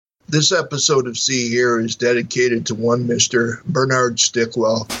This episode of See Here is dedicated to one Mr. Bernard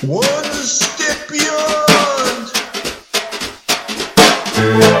Stickwell. One step beyond!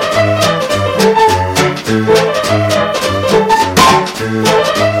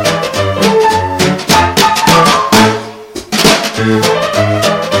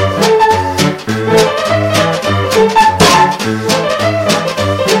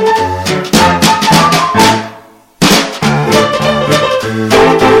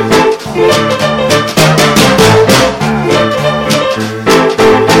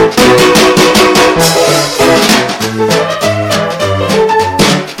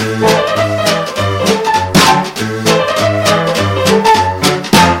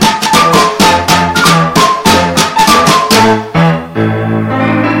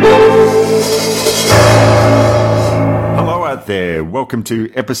 Welcome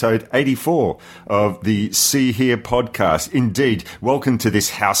to episode 84 of the See Here podcast. Indeed, welcome to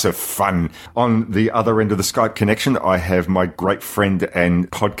this house of fun. On the other end of the Skype connection, I have my great friend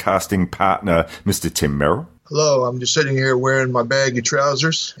and podcasting partner, Mr. Tim Merrill. Hello, I'm just sitting here wearing my baggy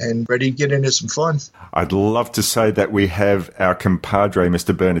trousers and ready to get into some fun. I'd love to say that we have our compadre,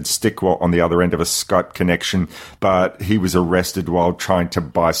 Mr. Bernard Stickwell, on the other end of a Skype connection, but he was arrested while trying to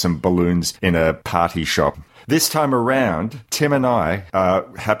buy some balloons in a party shop. This time around, Tim and I are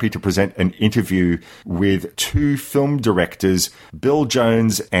happy to present an interview with two film directors, Bill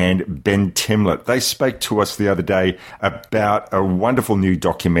Jones and Ben Timlett. They spoke to us the other day about a wonderful new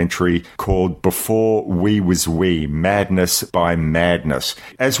documentary called Before We Was We, Madness by Madness.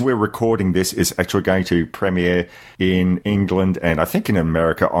 As we're recording this, it's actually going to premiere in England and I think in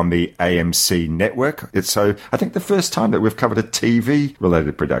America on the AMC network. It's so I think the first time that we've covered a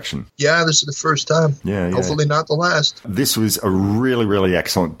TV-related production. Yeah, this is the first time. Yeah. Hopefully not the last. This was a really, really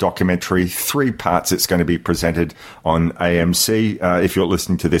excellent documentary. 3 parts it's going to be presented on AMC. If you're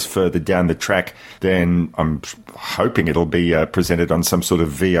listening to this further down the track, then I'm hoping it'll be presented on some sort of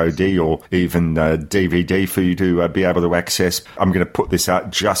VOD or even DVD for you to be able to access. I'm going to put this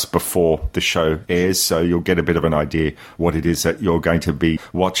out just before the show airs, so you'll get a bit of an idea what it is that you're going to be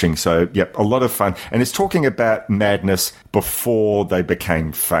watching. So, yep, a lot of fun. And it's talking about madness before they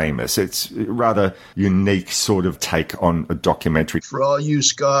became famous. It's rather unique sort of take on a documentary. For all you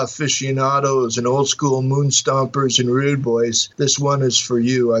ska aficionados and old school moon stompers and rude boys, this one is for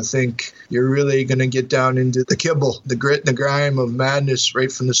you. I think you're really going to get down into the kibble, the grit and the grime of madness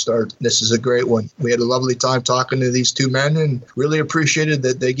right from the start. This is a great one. We had a lovely time talking to these two men and really appreciated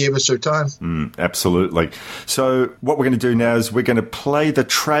that they gave us their time. Absolutely. So what we're going to do now is we're going to play the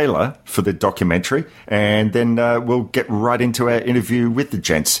trailer for the documentary and then we'll get right into our interview with the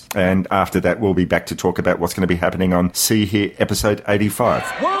gents. And after that, we'll be back to talk about what's going to be happening on See Here episode 85.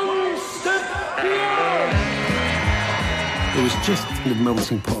 One step beyond. It was just a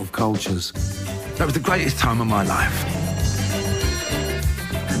melting pot of cultures. That was the greatest time of my life.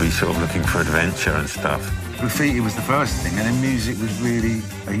 Be sort of looking for adventure and stuff. Graffiti was the first thing, and then music was really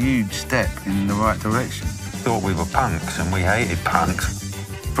a huge step in the right direction. Thought we were punks and we hated punks.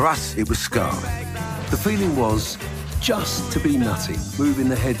 For us, it was ska. The feeling was just to be nutty, moving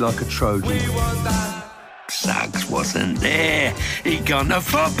the head like a Trojan. Suggs wasn't there. He'd gone to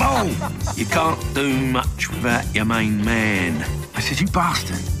football. You can't do much without your main man. I said, you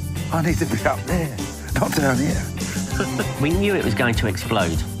bastard. I need to be up there, not down here. We knew it was going to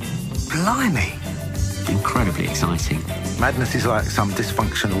explode. Blimey. Incredibly exciting. Madness is like some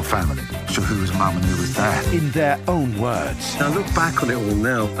dysfunctional family. So who was mum and who was dad? In their own words. I look back on it all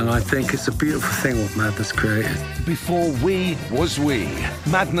now, and I think it's a beautiful thing what Madness created. Before we was we.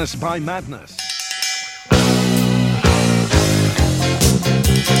 Madness by Madness.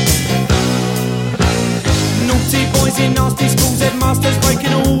 Naughty boys in nasty schools, headmasters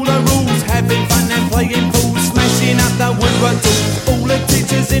breaking all the rules, having fun and playing fools, smashing up the woodwork tools. All the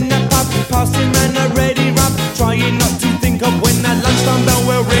teachers in the pub, passing round a ready rub, trying not to think of when the lunchtime bell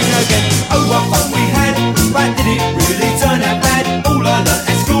will ring again. Oh, what fun we had, but did it really turn out bad? All I learnt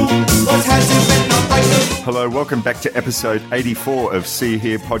at school was how to bend not break the... Hello, welcome back to episode 84 of See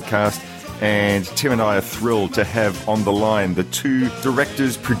Here podcast. And Tim and I are thrilled to have on the line the two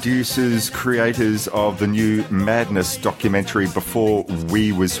directors, producers, creators of the new Madness documentary Before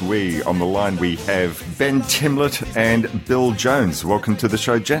We Was We. On the line we have Ben Timlett and Bill Jones. Welcome to the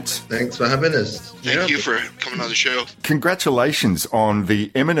show, gents. Thanks for having us. Thank you for coming on the show. Congratulations on the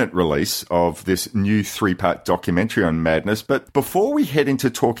imminent release of this new 3-part documentary on Madness. But before we head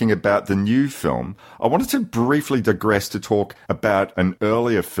into talking about the new film, I wanted to briefly digress to talk about an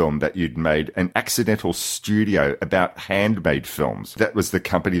earlier film that you'd made made an accidental studio about handmade films. That was the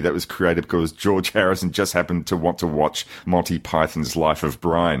company that was created because George Harrison just happened to want to watch Monty Python's Life of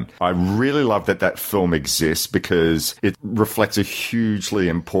Brian. I really love that film exists because it reflects a hugely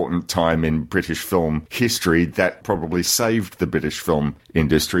important time in British film history that probably saved the British film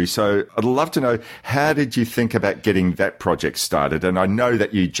industry. So I'd love to know, how did you think about getting that project started? And I know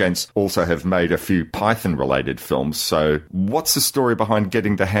that you gents also have made a few Python-related films. So what's the story behind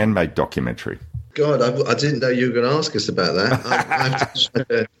getting the Handmade documentary? God, I didn't know you were going to ask us about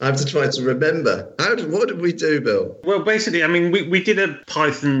that. I have to try to remember. What did we do, Bill? Well, basically, I mean, we did a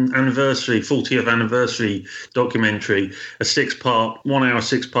Python anniversary, 40th anniversary documentary, a 6-part, 1 hour,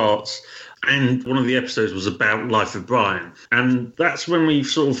 6 parts. And one of the episodes was about Life of Brian. And that's when we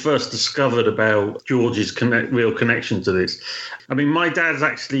sort of first discovered about George's real connection to this. I mean, my dad's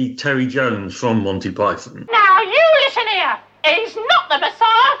actually Terry Jones from Monty Python. Now, you listen here. He's not the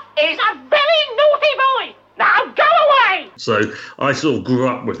Messiah. He's a very naughty boy. Now, go away. So I sort of grew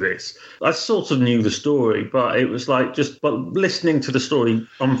up with this. I sort of knew the story, but it was like but listening to the story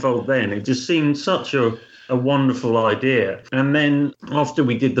unfold then, it just seemed such a wonderful idea. And then after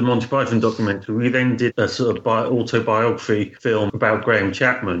we did the Monty Python documentary, we then did a sort of autobiography film about Graham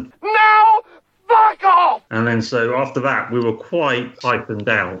Chapman. Now, fuck off! And then so after that, we were quite Pythoned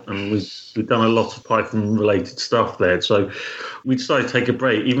out, and we'd done a lot of Python-related stuff there. So we decided to take a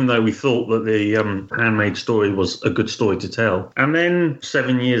break, even though we thought that the Handmade story was a good story to tell. And then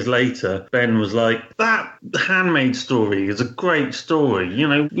 7 years later, Ben was like, that Handmade story is a great story. You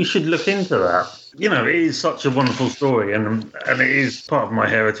know, we should look into that. You know, it is such a wonderful story, and it is part of my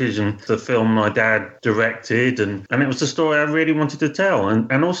heritage, and the film my dad directed, and it was the story I really wanted to tell.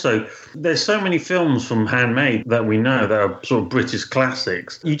 And also, there's so many films from Handmade that we know that are sort of British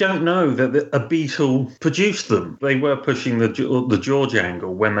classics. You don't know that a Beatle produced them. They were pushing the George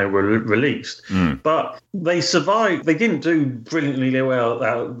angle when they were released. But they survived. They didn't do brilliantly well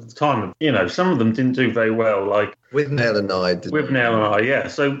at the time. You know, some of them didn't do very well, like Withnail and I, yeah.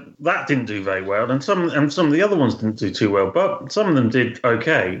 So that didn't do very well, and some of the other ones didn't do too well, but some of them did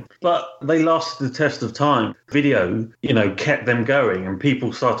okay. But they lasted the test of time. Video, you know, kept them going, and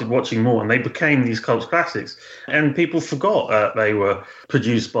people started watching more, and they became these cult classics. And people forgot they were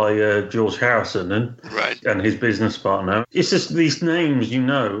produced by George Harrison and his business partner. It's just these names, you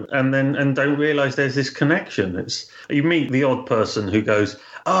know, and don't realise there's this connection. You meet the odd person who goes,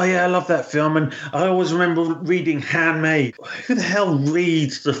 oh, yeah, I love that film. And I always remember reading Handmade. Who the hell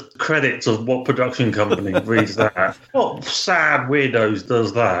reads the credits of what production company reads that? What sad weirdos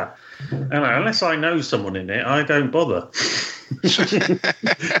does that? And unless I know someone in it, I don't bother.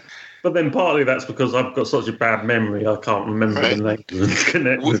 But then partly that's because I've got such a bad memory, I can't remember the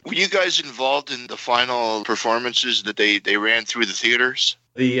name. Were you guys involved in the final performances that they ran through the theaters?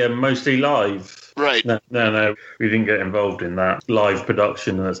 The mostly live. Right. No, we didn't get involved in that live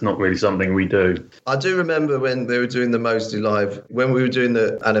production. That's not really something we do. I do remember when they were doing the mostly live, when we were doing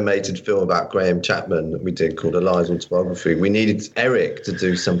the animated film about Graham Chapman that we did called A Lies Autobiography, we needed Eric to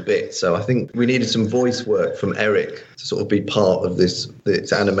do some bits. So I think we needed some voice work from Eric to sort of be part of this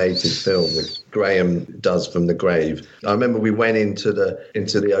animated film that Graham does from the grave. I remember we went into the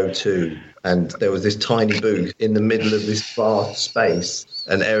O2, and there was this tiny booth in the middle of this vast space,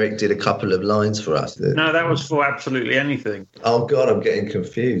 and Eric did a couple of lines for us. No, that was for Absolutely Anything. Oh, God, I'm getting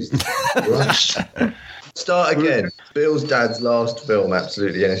confused. Right. Start again. Bill's dad's last film,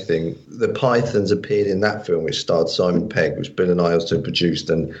 Absolutely Anything. The Pythons appeared in that film, which starred Simon Pegg, which Bill and I also produced.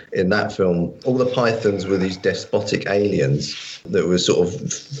 And in that film, all the Pythons were these despotic aliens that were sort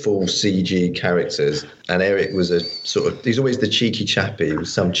of full CG characters. And Eric was he's always the cheeky chappy. He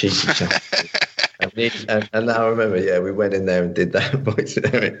was some cheeky chappy. And now I remember, we went in there and did that voice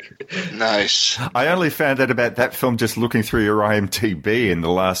with Eric. Nice. I only found out about that film just looking through your IMDb in the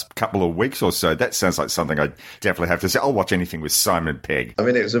last couple of weeks or so. That sounds like something I definitely have to see. I'll watch anything with Simon Pegg. I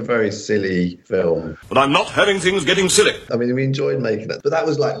mean, it was a very silly film. But I'm not having things getting silly. I mean, we enjoyed making it. But that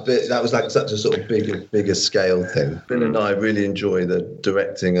was like such a sort of bigger scale thing. Bill and I really enjoy the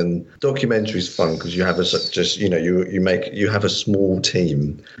directing, and documentary's fun because you have you have a small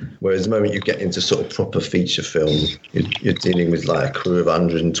team, whereas the moment you get into sort of proper feature film, you're dealing with like a crew of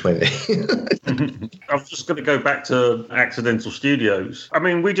 120. I'm just going to go back to Accidental Studios. I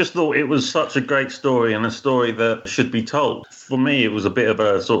mean, we just thought it was such a great story and a story that should be told. For me, it was a bit of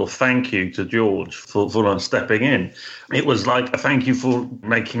a sort of thank you to George for stepping in. It was like a thank you for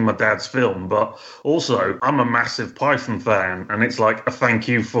making my dad's film, but also I'm a massive Python fan, and it's like a thank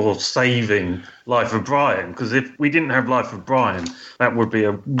you for saving Life of Brian, because if we didn't have Life of Brian, that would be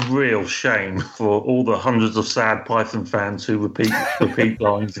a real shame for all the hundreds of sad Python fans who repeat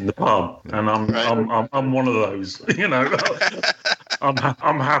lines in the pub, and I'm one of those, you know.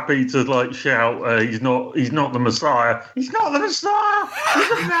 I'm happy to like shout, he's not the Messiah. He's not the Messiah.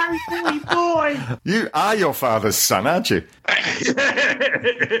 He's a very silly boy. You are your father's son, aren't you?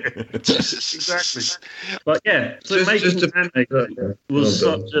 Exactly. But yeah, so making Handmaid was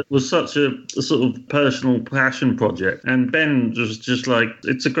such a sort of personal passion project, and Ben was just like,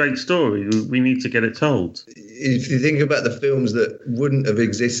 it's a great story. We need to get it told. If you think about the films that wouldn't have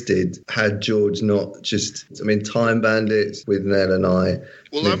existed had George not just, Time Bandits with Nell and I.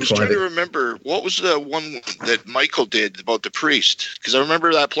 Well, I was trying to remember, what was the one that Michael did about the priest? Because I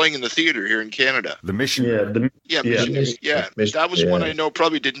remember that playing in the theater here in Canada. The Mission. That was one I know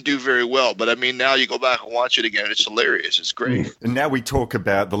probably didn't do very well. But now you go back and watch it again, it's hilarious. It's great. And now we talk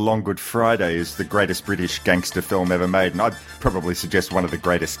about The Long Good Friday as the greatest British gangster film ever made. And I'd probably suggest one of the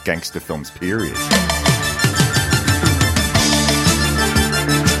greatest gangster films, period.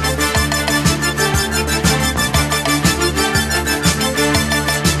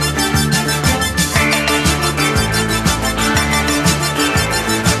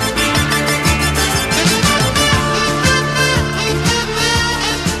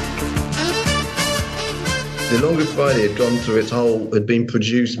 The Long Good Friday had gone through had been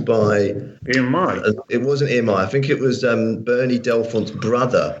produced by EMI. It wasn't EMI. I think it was Bernie Delfont's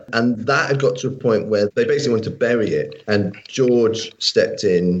brother. And that had got to a point where they basically wanted to bury it. And George stepped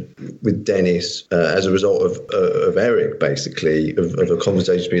in with Dennis as a result of Eric, basically, of a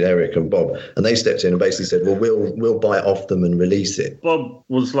conversation between Eric and Bob. And they stepped in and basically said, well, we'll buy it off them and release it. Bob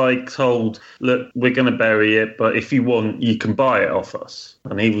was told, look, we're going to bury it, but if you want, you can buy it off us.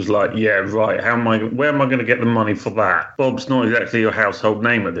 And he was like, yeah, right. Where am I going to get the money for that? Bob's not exactly a household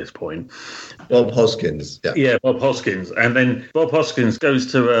name at this point. Bob Hoskins. Yeah, Bob Hoskins. And then Bob Hoskins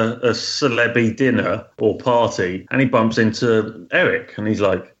goes to a celebrity dinner or party, and he bumps into Eric. And he's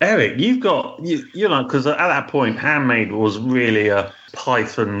like, Eric, because at that point, Handmaid was really a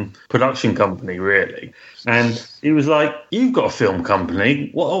Python production company, really. And he was like, you've got a film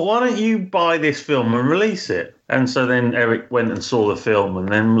company. Why don't you buy this film and release it? And so then Eric went and saw the film and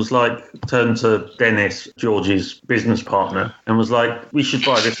then was like, turned to Dennis, George's business partner, and was like, we should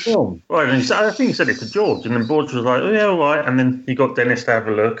buy this film. Right. And I think he said it to George. And then George was like, oh, yeah, all right. And then he got Dennis to have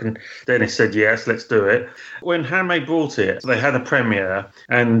a look. And Dennis said, yes, let's do it. When Handmaid brought it, they had a premiere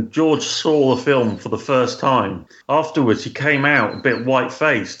and George saw the film for the first time. Afterwards, he came out a bit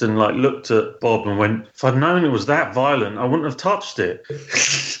white-faced and looked at Bob and went, if I'd known it was that violent, I wouldn't have touched it.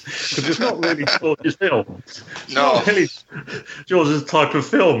 Because it's not really George's film. No. It's not really George's type of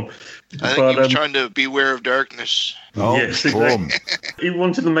film. I think he was trying to beware of darkness. Oh, yes, exactly. He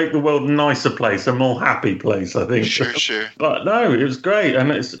wanted to make the world a nicer place, a more happy place, I think. Sure. But no, it was great.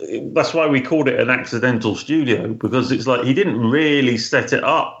 And that's why we called it an accidental studio, because it's he didn't really set it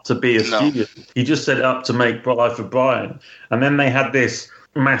up to be a studio. He just set it up to make Life of Brian. And then they had this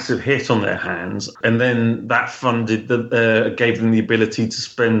massive hit on their hands, and then that funded gave them the ability to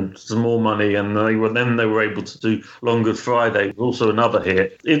spend some more money, and they were able to do Long Good Friday, also another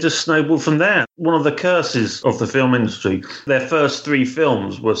hit. It just snowballed from there. One of the curses of the film industry, their first 3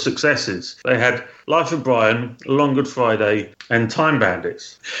 films were successes. They had Life of Brian, Long Good Friday, and Time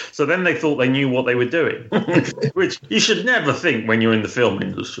Bandits. So then they thought they knew what they were doing, which you should never think when you're in the film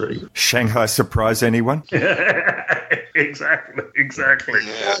industry. Shanghai surprise anyone? Exactly.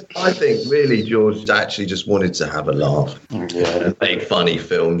 Yeah. I think really George actually just wanted to have a laugh and make funny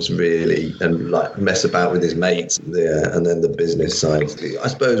films, really, and mess about with his mates. And then the business side. I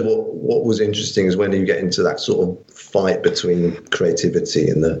suppose what was interesting is when you get into that sort of fight between creativity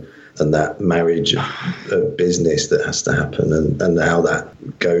and that marriage of business that has to happen, and how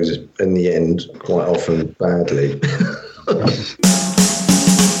that goes in the end quite often badly.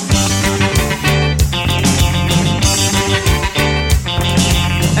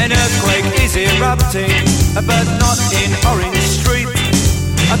 An earthquake is erupting, but not in Orange Street.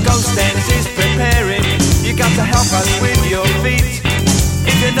 A ghost dance is preparing, you got to help us with your feet.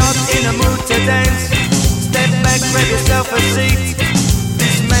 If you're not in a mood to dance, step back, grab yourself a seat.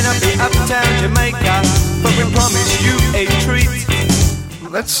 This may not be uptown Jamaica, but we promise you a treat.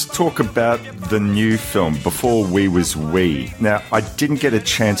 let's talk about the new film, Before We Was We. Now, I didn't get a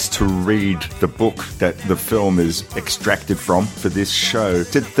chance to read the book that the film is extracted from for this show.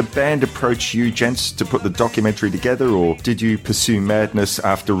 Did the band approach you, gents, to put the documentary together, or did you pursue Madness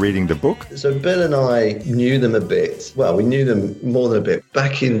after reading the book? So Bill and I knew them a bit. Well, we knew them more than a bit.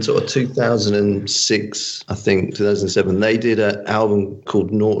 Back in sort of 2006, I think, 2007, they did an album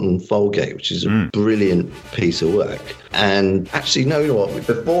called Norton Folgate, which is a brilliant piece of work. And actually, no, you know what?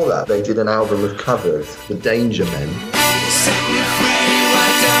 Before that, they did an album of covers, The Danger Men. Set me free, why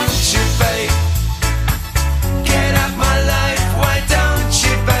don't you, babe? Get out my life, why don't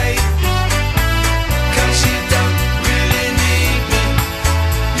you, babe? 'Cause you don't really need me.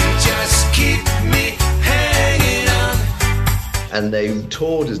 You just keep me hanging on. And they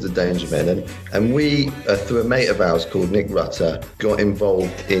toured as The Danger Men. And we, through a mate of ours called Nick Rutter, got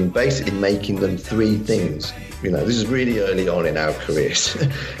involved in basically making them three things. You know, this is really early on in our careers.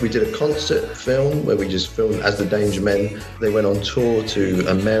 We did a concert film where we just filmed as the Danger Men. They went on tour to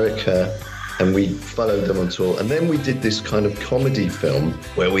America and we followed them on tour. And then we did this kind of comedy film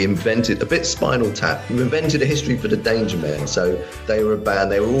where we invented, a bit Spinal Tap, we invented a history for the Danger Men. So they were a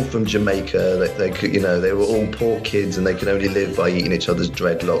band, they were all from Jamaica, they could, you know, they were all poor kids and they could only live by eating each other's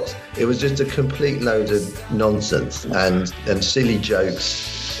dreadlocks. It was just a complete load of nonsense and silly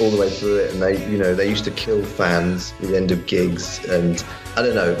jokes all the way through it, and they used to kill fans at the end of gigs, and I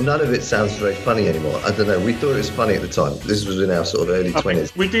don't know, none of it sounds very funny anymore. I don't know, we thought it was funny at the time. This was in our sort of early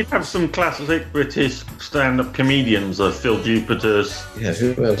 20s. We did have some classic British stand-up comedians, Phil Jupiter's. Yeah,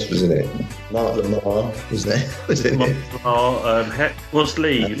 who else was in it? Mark Lamar was there. Was in it? What's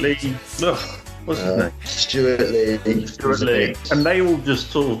Lee? What's his name? Stuart Lee. And they all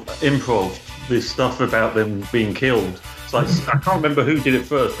just sort of improv this stuff about them being killed. Like, I can't remember who did it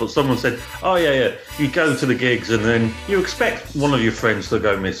first, but someone said, oh, yeah, you go to the gigs and then you expect one of your friends to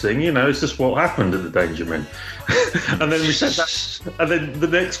go missing. You know, it's just what happened at the Danger Men. And then we said that. And then the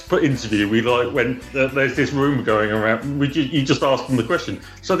next interview, we went, there's this rumour going around. You just asked them the question.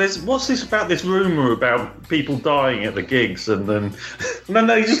 So what's this about this rumour about people dying at the gigs? And then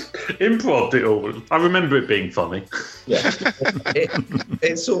they just improv it all. I remember it being funny. Yeah,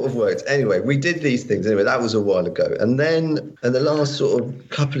 it sort of worked. Anyway, we did these things. Anyway, that was a while ago. And then in the last sort of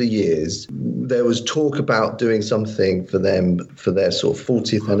couple of years, there was talk about doing something for them for their sort of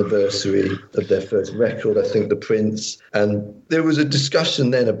 40th anniversary of their first record, I think, The Prince. And there was a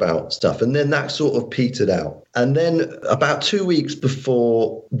discussion then about stuff. And then that sort of petered out. And then about 2 weeks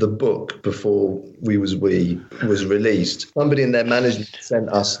before the book, Before We Was We, was released, somebody in their management sent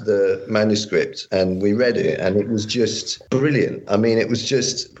us the manuscript and we read it, and it was just brilliant. I mean, it was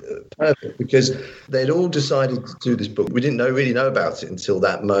just perfect because they'd all decided to do this book. We didn't really know about it until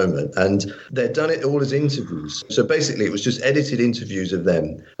that moment, and they'd done it all as interviews. So basically it was just edited interviews of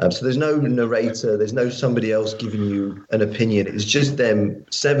them. So there's no narrator, there's no somebody else giving you an opinion. It's just them,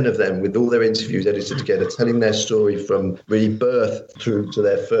 7 of them, with all their interviews edited together, telling their story from really birth through to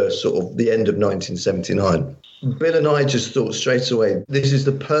their first sort of the end of 1979. Bill and I just thought straight away, this is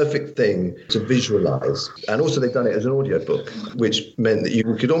the perfect thing to visualise. And also they've done it as an audiobook, which meant that you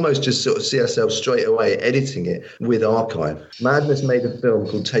could almost just sort of see ourselves straight away editing it with archive. Madness made a film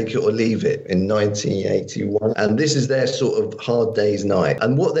called Take It or Leave It in 1981. And this is their sort of Hard Day's Night.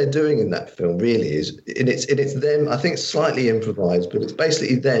 And what they're doing in that film really is, and it's them, I think slightly improvised, but it's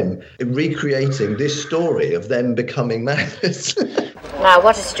basically them recreating this story of them becoming Madness. Now,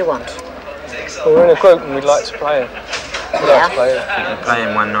 what is it you want? Well, we're in a group and we'd like to play it. We can play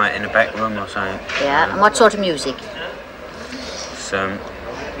him one night in the back room or something. Yeah, and what sort of music? So,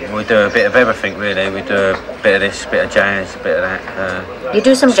 we do a bit of everything really. We do a bit of this, a bit of jazz, a bit of that. You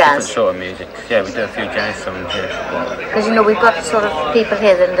do some jazz? Different sort of music. Yeah, we do a few jazz songs here. Because, you know, we've got sort of people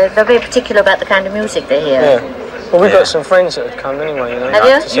here, they're very particular about the kind of music they hear. Yeah. Well, we've got some friends that have come anyway, you know. Have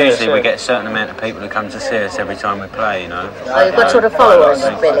you? Usually we get a certain amount of people who come to see us every time we play, you know. Oh, you've got sort of followers,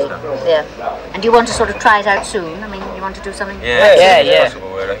 really. Yeah. And do you want to sort of try it out soon? I mean, you want to do something? Yeah. Possible,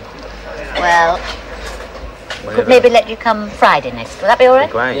 really. Well, could maybe let you come Friday next. Will that be all right?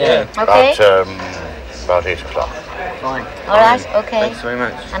 Great, yeah. Okay. About 8 o'clock. Fine. All right, okay. Thanks very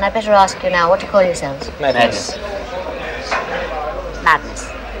much. And I better ask you now, what do you call yourselves? Madness. Madness.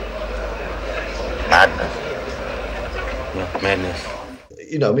 Madness. Yeah, Madness.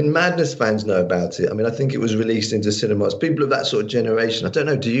 You know, I mean, Madness fans know about it. I mean, I think it was released into cinemas. People of that sort of generation, I don't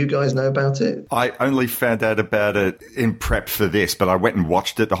know, do you guys know about it? I only found out about it in prep for this, but I went and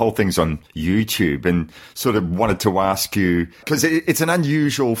watched it. The whole thing's on YouTube, and sort of wanted to ask you, because it's an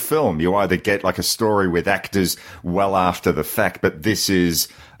unusual film. You either get like a story with actors well after the fact, but this is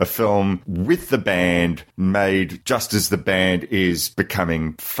a film with the band made just as the band is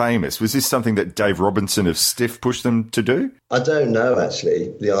becoming famous. Was this something that Dave Robinson of Stiff pushed them to do? I don't know,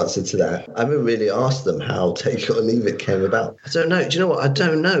 actually, the answer to that. I haven't really asked them how Take It or Leave It came about. I don't know. Do you know what? I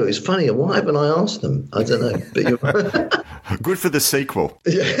don't know. It's funny. Why haven't I asked them? I don't know. But you're good for the sequel.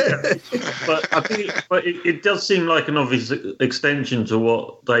 Yeah. But I think it does seem like an obvious extension to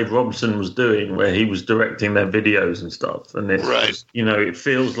what Dave Robinson was doing, where he was directing their videos and stuff. And it's just, it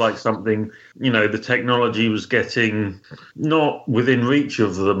feels like something, the technology was getting not within reach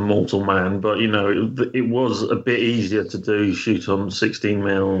of the mortal man, but, it was a bit easier to do, shoot on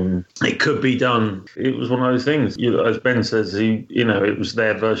 16mm. And it could be done. It was one of those things, as Ben says, it was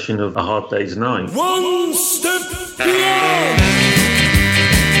their version of A Hard Day's Night. One step beyond.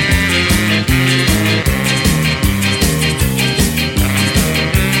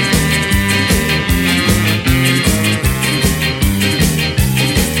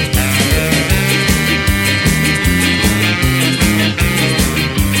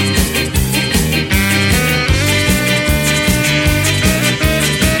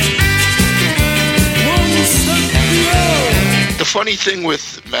 The funny thing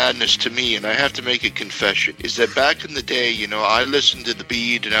with Madness to me, and I have to make a confession, is that back in the day, I listened to the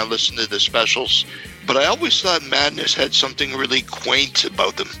Beat and I listened to the specials, but I always thought Madness had something really quaint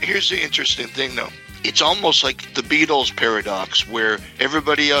about them. Here's the interesting thing, though. It's almost like the Beatles paradox, where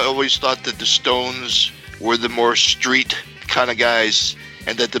everybody always thought that the Stones were the more street kind of guys,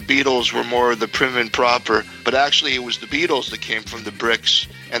 and that the Beatles were more of the prim and proper, but actually it was the Beatles that came from the bricks,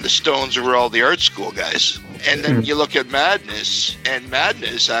 and the Stones were all the art school guys. And then you look at Madness, and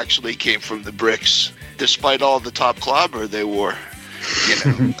Madness actually came from the bricks, despite all the top clobber they wore.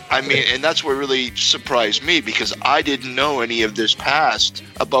 I mean, and that's what really surprised me, because I didn't know any of this past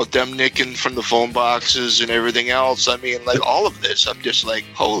about them nicking from the phone boxes and everything else. I mean, like, all of this, I'm just like,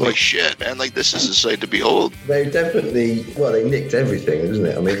 holy shit, man, like, this is a sight to behold. They definitely, they nicked everything, isn't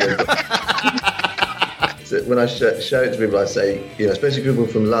it? I mean, when I show it to people, I say, especially people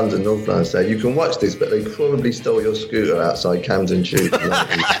from London, North London, say, you can watch this, but they probably stole your scooter outside Camden Tube.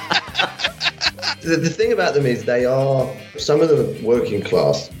 The thing about them is some of them are working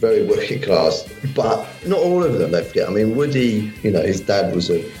class, very working class, but not all of them, don't forget. I mean, Woody, his dad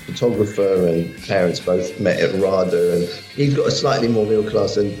was a photographer and parents both met at RADA, and he's got a slightly more middle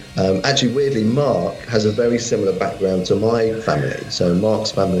class. And actually, weirdly, Mark has a very similar background to my family. So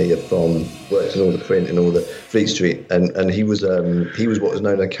Mark's family worked in all the print and all the Fleet Street, and he was what was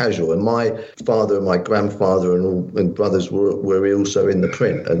known as casual. And my father and my grandfather and brothers were also in the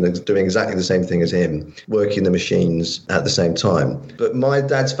print and doing exactly the same thing as him, working the machines at the same time. But my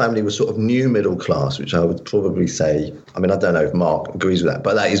dad's family was sort of new middle class, which I would probably say, I mean, I don't know if Mark agrees with that,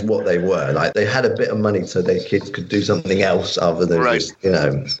 but that is what they were. Like, they had a bit of money so their kids could do something else other than just,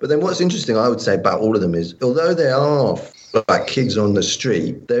 But then what's interesting, I would say, about all of them is, although they are like kids on the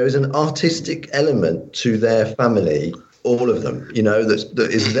street, there is an artistic element to their family, all of them, that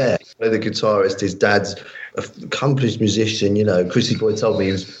is there. The guitarist, his dad's an accomplished musician, Chrissy Boyd told me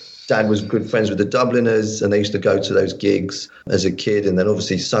his dad was good friends with the Dubliners, and they used to go to those gigs as a kid. And then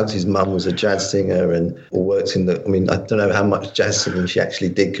obviously Suggs' mum was a jazz singer or worked I don't know how much jazz singing she actually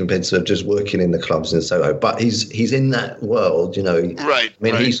did compared to just working in the clubs in Soho. But he's in that world, Right. I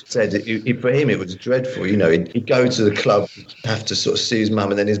mean, he said for him it was dreadful. He'd go to the club, have to sort of see his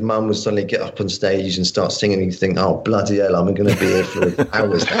mum, and then his mum would suddenly get up on stage and start singing, and he'd think, oh, bloody hell, I'm going to be here for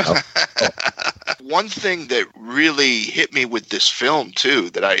hours now. One thing that really hit me with this film, too,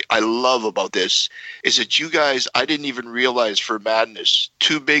 that I love about this, is that you guys, I didn't even realize for Madness,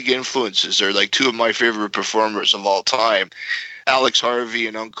 two big influences are like two of my favorite performers of all time, Alex Harvey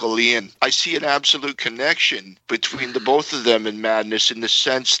and Uncle Ian. I see an absolute connection between the both of them in Madness, in the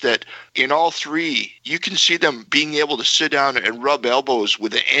sense that in all three, you can see them being able to sit down and rub elbows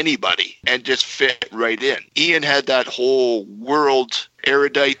with anybody and just fit right in. Ian had that whole world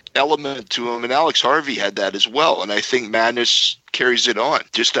erudite element to him, and Alex Harvey had that as well. And I think Madness carries it on.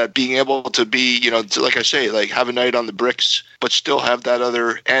 Just that being able to be, like I say, like have a night on the bricks, but still have that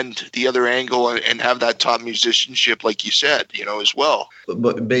other end, the other angle, and have that top musicianship, like you said, as well. But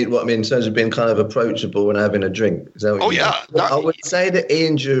what I mean, in terms of being kind of approachable and having a drink. Is that what you mean? I would say that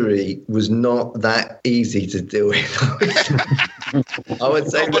Ian Jury was not that easy to deal with. I would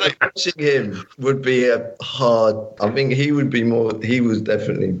say that approaching him would be a hard. I think he was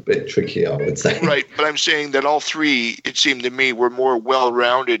definitely a bit tricky, I would say. Right, but I'm saying that all three, it seemed to me, were more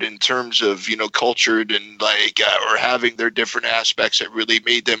well-rounded in terms of, cultured and or having their different aspects that really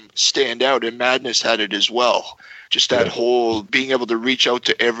made them stand out. And Madness had it as well. Just that whole being able to reach out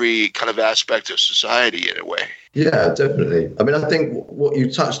to every kind of aspect of society in a way. Yeah, definitely. I mean, I think what you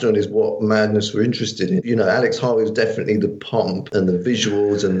touched on is what Madness were interested in. You know, Alex Harvey was definitely the pomp and the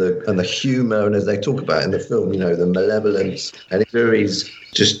visuals and the humour, and as they talk about in the film, you know, the malevolence, and Fury's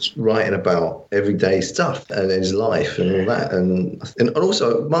just writing about everyday stuff and his life and all that. And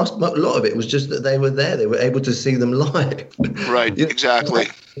also, a lot of it was just that they were there. They were able to see them live. Right, exactly.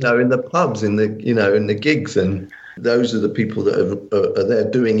 You know, in the pubs, in the gigs, and those are the people that are there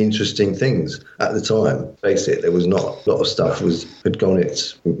doing interesting things at the time. Face it, there was not a lot of stuff had gone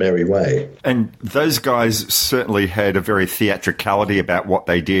its merry way. And those guys certainly had a very theatricality about what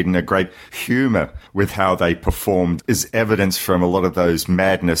they did and a great humour with how they performed, is evidence from a lot of those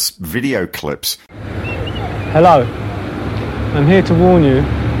Madness video clips. Hello, I'm here to warn you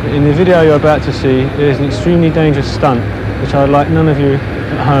that in the video you're about to see, there is an extremely dangerous stunt which I would like none of you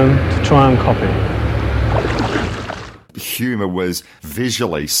at home to try and copy. Humour was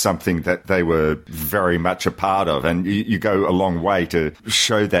visually something that they were very much a part of, and you go a long way to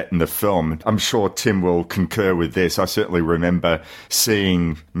show that in the film. I'm sure Tim will concur with this. I certainly remember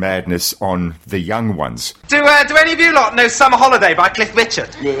seeing Madness on The Young Ones. Do any of you lot know Summer Holiday by Cliff Richard?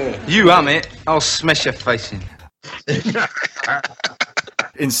 Yeah. You hum it, I'll smash your face in.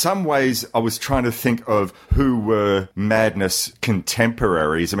 In some ways, I was trying to think of who were Madness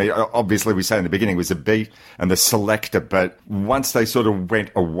contemporaries. I mean, obviously, we say in the beginning it was the Beat and the Selector, but once they sort of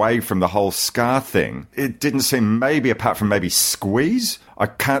went away from the whole ska thing, it didn't seem, maybe apart from maybe Squeeze, I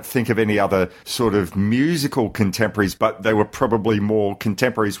can't think of any other sort of musical contemporaries, but they were probably more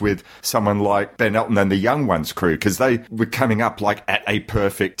contemporaries with someone like Ben Elton and the Young Ones crew, because they were coming up like at a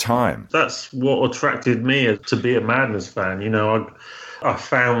perfect time. That's what attracted me to be a Madness fan. You know, I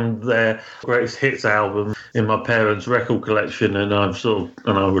found their greatest hits album in my parents' record collection, and I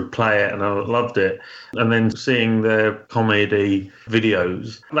would play it, and I loved it. And then seeing their comedy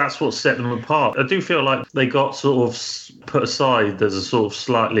videos, that's what set them apart. I do feel like they got sort of put aside as a sort of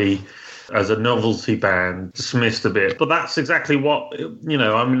slightly as a novelty band, dismissed a bit. But that's exactly what, you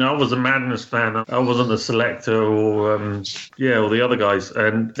know, I mean, I was a Madness fan. I wasn't a Selector or the other guys,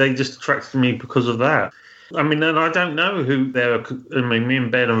 and they just attracted me because of that. I mean, and I don't know who they're. I mean, me and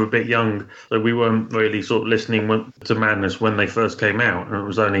Ben are a bit young, so we weren't really sort of listening to Madness when they first came out. And it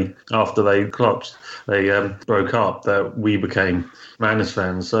was only after they broke up that we became Madness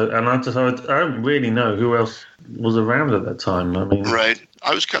fans. So, and I don't really know who else was around at that time. I mean, right.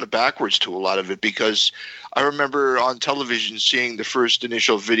 I was kind of backwards to a lot of it because I remember on television seeing the first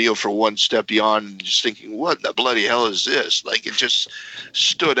initial video for One Step Beyond and just thinking, what the bloody hell is this? Like, it just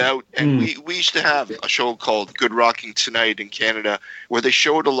stood out. And we used to have a show called Good Rocking Tonight in Canada where they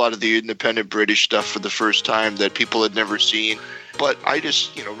showed a lot of the independent British stuff for the first time that people had never seen. But I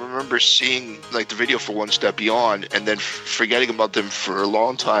just, remember seeing like the video for One Step Beyond and then forgetting about them for a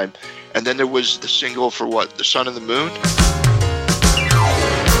long time. And then there was the single for The Sun and the Moon?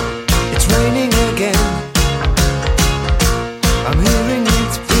 It's raining again. I'm hearing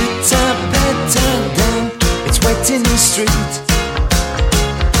it pitter patter down. It's wet in the street,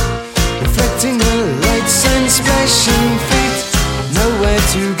 reflecting the lights and splashing feet. Nowhere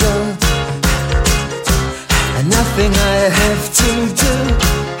to go, and nothing I have to do.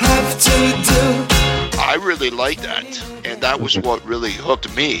 I really liked that, and that was what really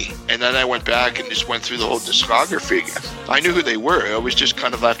hooked me. And then I went back and just went through the whole discography again. I knew who they were. I was just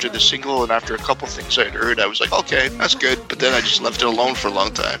kind of after the single and after a couple things I'd heard, I was like, okay, that's good. But then I just left it alone for a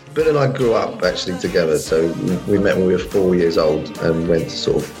long time. Bill and I grew up actually together. So we met when we were 4 years old and went to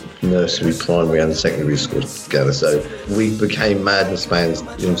sort of nursery, primary and secondary school together. So we became Madness fans,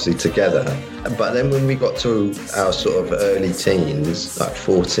 obviously, together. But then when we got to our sort of early teens, like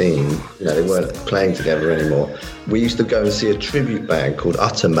 14, they weren't playing together anymore. We used to go and see a tribute band called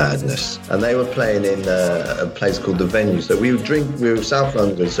Utter Madness, and they were playing in a place called The Venue. So we were in South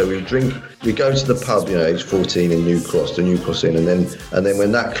London, so we go to the pub, age 14 in New Cross, the New Cross Inn, and then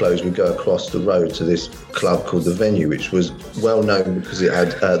when that closed, we'd go across the road to this club called The Venue, which was well known because it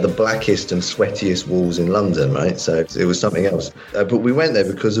had the blackest and sweatiest walls in London, right? So it was something else. But we went there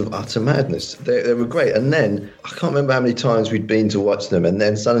because of Utter Madness. They were great. And then, I can't remember how many times we'd been to watch them, and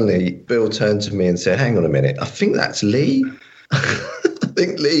then suddenly Bill turned to me and said, hang on a minute, I think that's Lee. I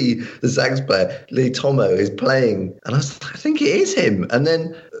think Lee, the sax player, Lee Tomo, is playing. And I was like, I think it is him. And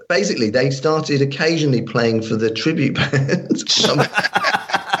then basically they started occasionally playing for the tribute band.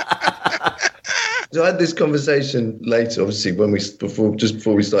 So I had this conversation later, obviously, before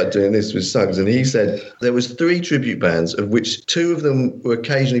we started doing this with Suggs, and he said there was 3 tribute bands, of which 2 of them were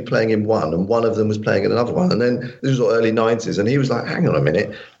occasionally playing in one, and 1 of them was playing in another one. And then this was all early 90s, and he was like, hang on a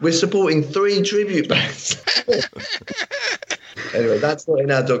minute, we're supporting 3 tribute bands. Anyway, that's not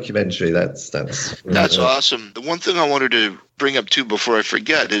in our documentary. That's awesome. The one thing I wanted to bring up too before I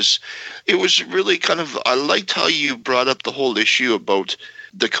forget is it was really I liked how you brought up the whole issue about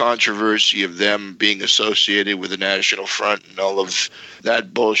the controversy of them being associated with the National Front and all of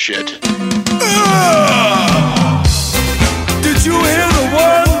that bullshit. Did you hear the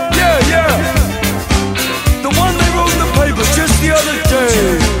one? Yeah. The one they wrote in the paper just the other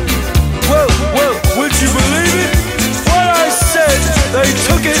day. Well, would you believe it? What I said, they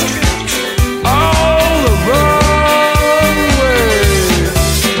took it all the wrong way.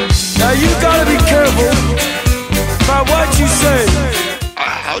 Now you gotta be careful about what you say.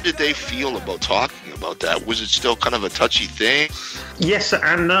 How did they feel about talking about that? Was it still kind of a touchy thing? Yes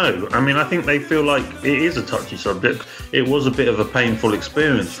and no. I mean, I think they feel like it is a touchy subject. It was a bit of a painful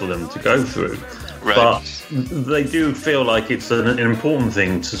experience for them to go through. Right. But they do feel like it's an important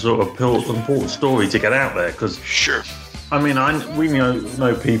thing to sort of an important story to get out there. Cause, sure. I mean, we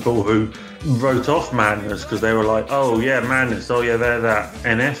know people who wrote off Madness because they were like, oh, yeah, Madness, oh, yeah, they're that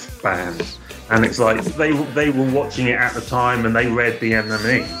NF band. And it's like they were watching it at the time and they read the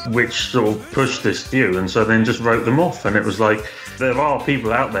NME, which sort of pushed this view, and so then just wrote them off. And it was like, there are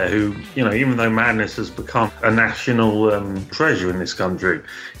people out there who, even though Madness has become a national treasure in this country,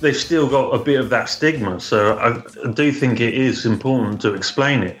 they've still got a bit of that stigma. So I do think it is important to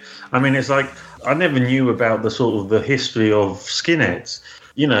explain it. I mean, it's like, I never knew about the history of skinheads.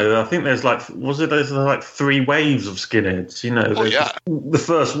 I think there's like 3 waves of skinheads, The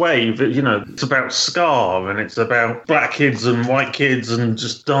first wave, it's about ska and it's about black kids and white kids and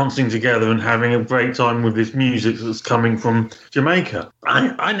just dancing together and having a great time with this music that's coming from Jamaica.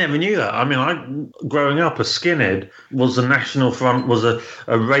 I never knew that. I mean, growing up, a skinhead was the National Front, was a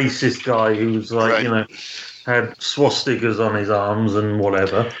racist guy who was like, had swastikas on his arms and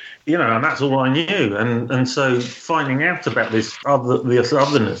whatever. And that's all I knew. And so finding out about this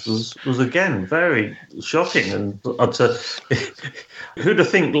otherness was again very shocking. And who'd have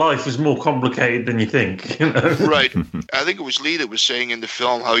think life is more complicated than you think? Right. I think it was Lee that was saying in the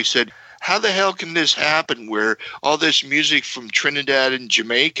film how he said, how the hell can this happen where all this music from Trinidad and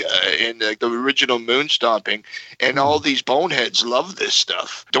Jamaica and the original moon stomping and all these boneheads love this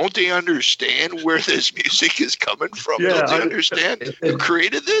stuff? Don't they understand where this music is coming from? Yeah, Don't they understand who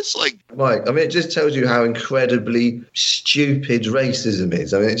created this? Mike, I mean, it just tells you how incredibly stupid racism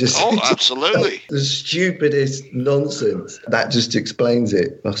is. I mean, it just... Oh, absolutely. The stupidest nonsense. That just explains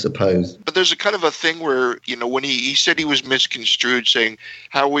it, I suppose. But there's a kind of a thing where, when he said he was misconstrued, saying,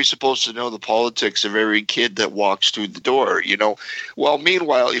 how are we supposed to know the politics of every kid that walks through the door? Well,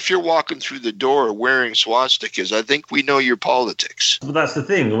 meanwhile, if you're walking through the door wearing swastikas, I think we know your politics. But that's the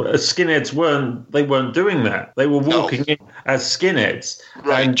thing. Skinheads weren't doing that. They were walking in as skinheads.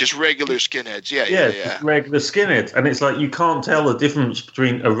 Right, just regular skinheads. Yeah. Just regular skinheads. And it's like you can't tell the difference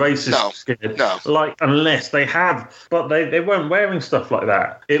between a racist skinhead. No. Like, unless they have. But they weren't wearing stuff like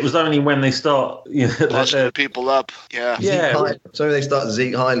that. It was only when they start... Busting people up. Yeah. So they start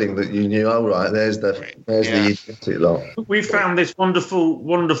Zeke Heiling that you knew, oh, right, there's the idiotic lot. We found this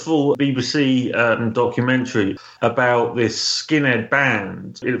wonderful BBC documentary about this skinhead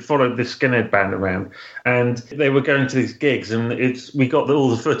band. It followed this skinhead band around, and they were going to these gigs, and we got all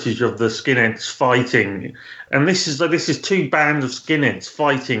the footage of the skinheads fighting. And this is 2 bands of skinheads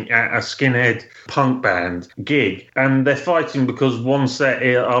fighting at a skinhead punk band gig. And they're fighting because one set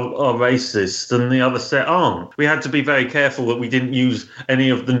are racist and the other set aren't. We had to be very careful that we didn't use any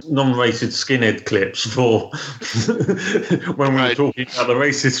of the non-racist skinhead clips for when we were talking about the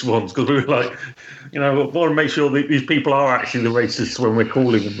racist ones, because we were like, we want to make sure that these people are actually the racists when we're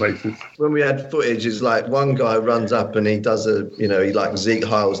calling them racist. When we had footage, it's like one guy runs up and he does he like Zeke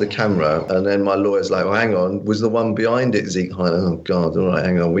Heiles the camera, and then my lawyer's like, well, hang on, was the one behind it Zeke Heiles? Oh, God, all right,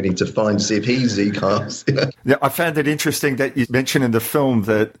 hang on, we need to see if he's Zeke Heiles. Yeah, I found it interesting that you mentioned in the film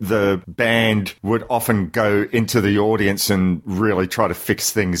that the band would often go into the audience and really try to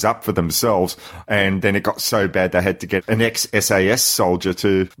fix things up for themselves, and then it got so bad they had to get an ex-SAS soldier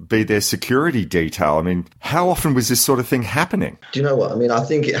to be their security detail. I mean, how often was this sort of thing happening? Do you know what? I mean, I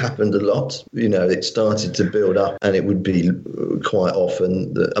think it happened a lot. It started to build up, and it would be quite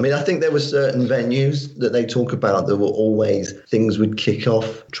often I think there were certain venues that they talk about that were always things would kick off.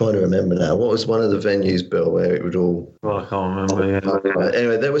 I'm trying to remember now. What was one of the venues, Bill, where it would all... Well, I can't remember, yeah.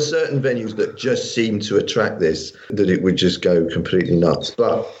 Anyway, there were certain venues that just seemed to attract this, that it would just go completely nuts.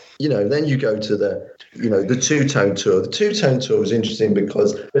 But, then you go to the Two-Tone Tour. The Two-Tone Tour was interesting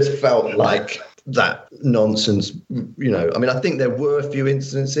because it felt like that nonsense, I mean, I think there were a few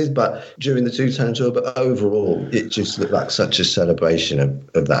instances, but during the Two-Tone tour, but overall, it just looked like such a celebration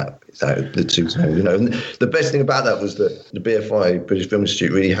of that, the Two-Tone, And the best thing about that was that the BFI, British Film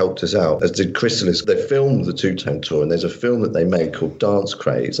Institute, really helped us out, as did Chrysalis. They filmed the Two-Tone tour, and there's a film that they made called Dance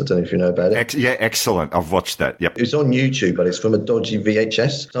Craze. I don't know if you know about it. Yeah, excellent. I've watched that, yep. It's on YouTube, but it's from a dodgy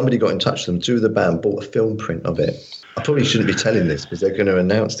VHS. Somebody got in touch with them, two of the band bought a film print of it. I probably shouldn't be telling this because they're going to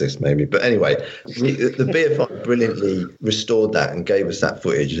announce this maybe. But anyway, the BFI brilliantly restored that and gave us that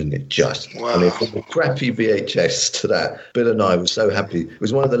footage, and it just, I mean, from the crappy VHS to that, Bill and I were so happy. It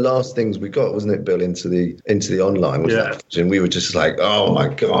was one of the last things we got, wasn't it, Bill, into the online? Was that footage, and we were just like, oh my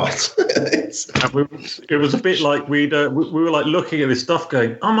God. It was a bit like we were like looking at this stuff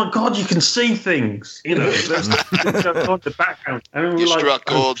going, oh my God, you can see things, there's the background. And we were like,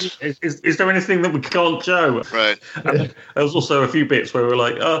 gold. Is there anything that we can't show? Right. There was also a few bits where we were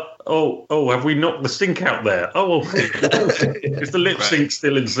like, oh, have we knocked the sync out there? Oh, is the lip sync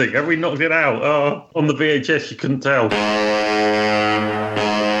still in sync? Have we knocked it out? Oh, on the VHS you couldn't tell.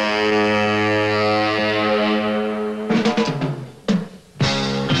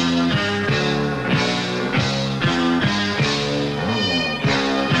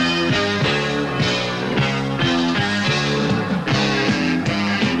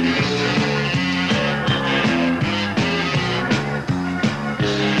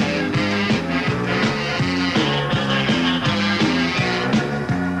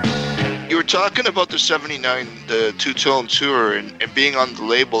 Talking about the 79, the Two-Tone tour and being on the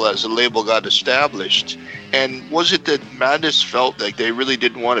label as the label got established, and was it that Madness felt like they really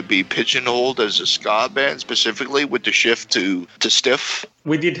didn't want to be pigeonholed as a ska band specifically with the shift to Stiff?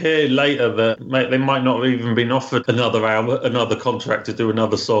 We did hear later that they might not have even been offered another album, another contract to do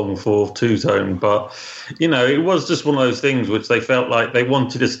another song for Two-Tone, but it was just one of those things which they felt like they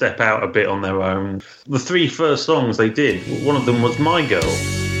wanted to step out a bit on their own. The three first songs they did, one of them was My Girl.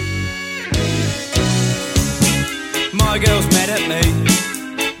 My girl's mad at me.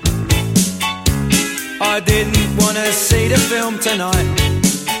 I didn't want to see the film tonight.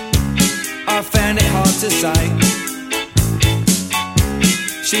 I found it hard to say.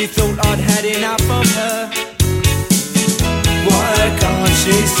 She thought I'd had enough of her. Why can't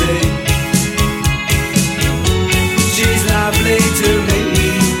she see? She's lovely to me.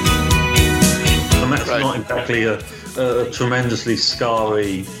 And that's not exactly a tremendously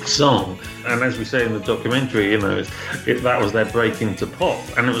scarry song. And as we say in the documentary, that was their break into pop,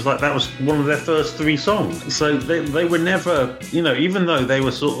 and it was like that was one of their first three songs. So they were never, even though they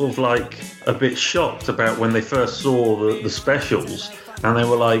were sort of like a bit shocked about when they first saw the specials, and they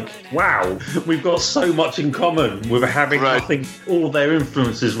were like, wow, we've got so much in common with having, I think all their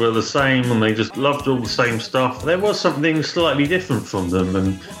influences were the same and they just loved all the same stuff. There was something slightly different from them,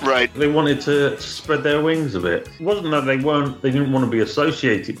 and they wanted to spread their wings a bit. It wasn't that they didn't want to be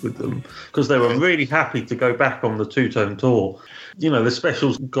associated with them, because they were really happy to go back on the Two-Tone tour. The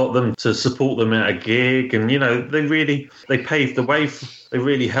specials got them to support them at a gig, and they paved the way. They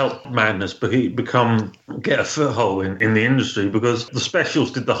really helped Madness get a foothold in the industry, because the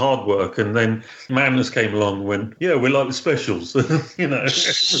specials did the hard work, and then Madness came along when we like the specials.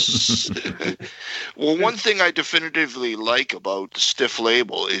 Well, one thing I definitively like about the Stiff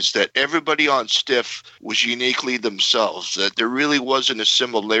label is that everybody on Stiff was uniquely themselves, that there really wasn't a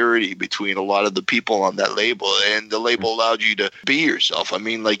similarity between a lot of the people on that label, and the label allowed you to be yourself. I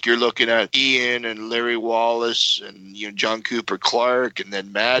mean, like, you're looking at Ian and Larry Wallace and John Cooper Clarke, and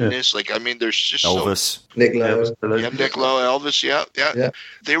then Madness. Like, I mean, there's just Elvis. Nick Lowe. Nick Lowe, Elvis, yeah.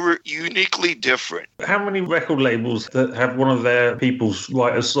 They were uniquely different. How many record labels that have one of their people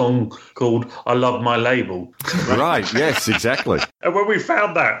write a song called I Love My Label? Right, yes, exactly. And when we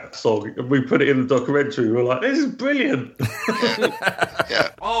found that song and we put it in the documentary, we were like, this is brilliant. Yeah.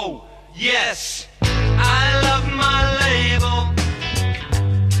 Oh, yes, I love my label,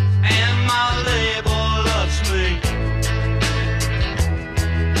 and my label loves me.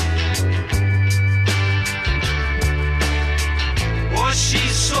 Oh,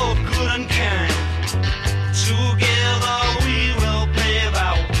 she's so good and kind. Together we will pave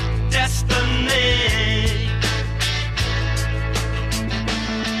our destiny.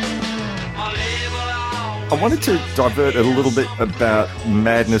 I wanted to divert a little bit about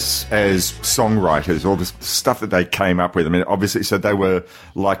Madness as songwriters, or the stuff that they came up with. I mean, obviously, so they were,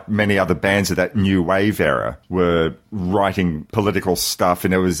 like many other bands of that new wave era, were writing political stuff,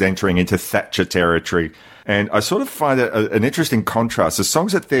 and it was entering into Thatcher territory. And I sort of find it an interesting contrast. The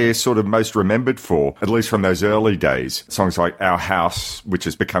songs that they're sort of most remembered for, at least from those early days, songs like Our House, which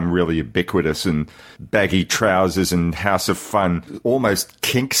has become really ubiquitous, and Baggy Trousers and House of Fun, almost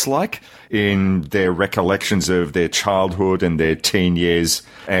Kinks-like in their recollections of their childhood and their teen years,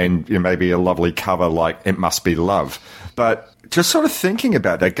 and maybe a lovely cover like It Must Be Love. But just sort of thinking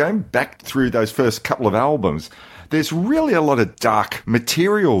about that, going back through those first couple of albums, there's really a lot of dark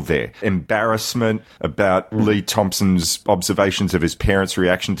material there. Embarrassment about Lee Thompson's observations of his parents'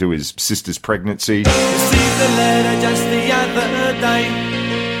 reaction to his sister's pregnancy. Received the letter just the other day.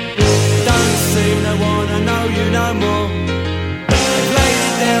 Don't seem to wanna know you no more. They've laid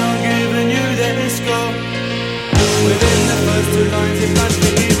it down, giving you their score. Within the first 2 lines it must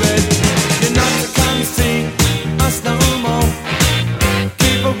be read. You're not to come see us no more.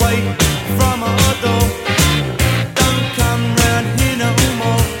 Keep away from our door.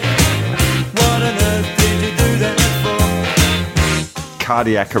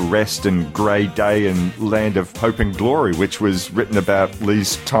 Cardiac Arrest and Grey Day and Land of Hope and Glory, which was written about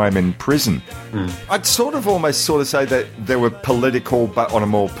Lee's time in prison. I'd almost say that they were political, but on a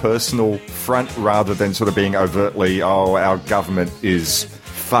more personal front, rather than sort of being overtly, our government is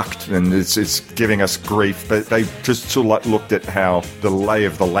fucked and it's giving us grief. But they just sort of looked at how the lay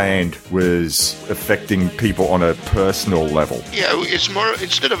of the land was affecting people on a personal level. Yeah, it's more,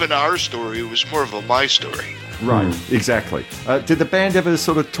 instead of an our story, it was more of a my story. Right, exactly. Did the band ever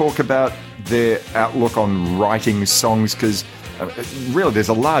sort of talk about their outlook on writing songs? Because really there's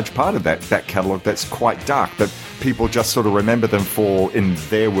a large part of that catalogue that's quite dark, but people just sort of remember them for, in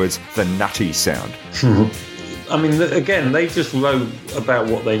their words, the nutty sound. I mean, again, they just wrote about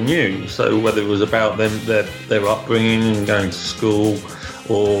what they knew. So whether it was about them, their upbringing and going to school,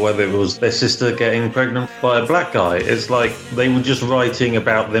 or whether it was their sister getting pregnant by a black guy, it's like they were just writing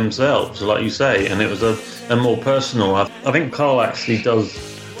about themselves, like you say, and it was a more personal. I think Carl actually does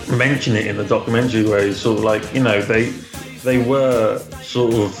mention it in the documentary, where he's sort of like, they were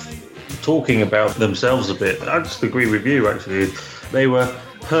sort of talking about themselves a bit. I just agree with you, actually. They were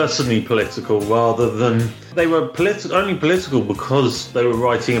personally political rather than... They were only political because they were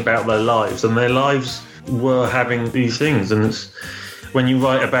writing about their lives, and their lives were having these things. And it's when you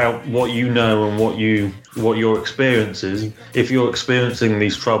write about what you know and what your experience is, if you're experiencing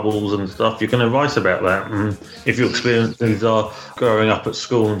these troubles and stuff, you're going to write about that. And if your experiences are growing up at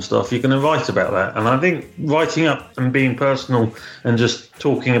school and stuff, you're going to write about that. And I think writing up and being personal and just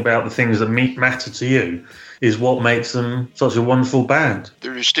talking about the things that matter to you is what makes them such a wonderful band.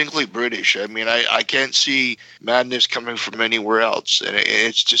 They're distinctly British. I mean, I can't see Madness coming from anywhere else. And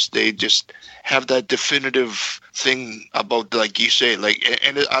it's just, they just have that definitive thing about, like you say,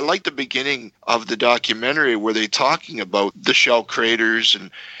 and I like the beginning of the documentary where they're talking about the shell craters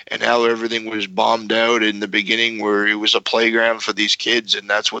and how everything was bombed out in the beginning, where it was a playground for these kids, and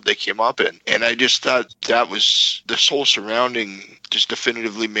that's what they came up in. And I just thought that was, the whole surrounding just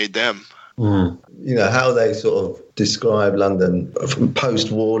definitively made them. How they sort of describe London, from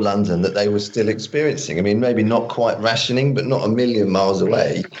post-war London, that they were still experiencing. I mean, maybe not quite rationing, but not a million miles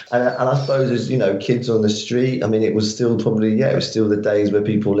away. And I suppose as, kids on the street, I mean, it was still it was still the days where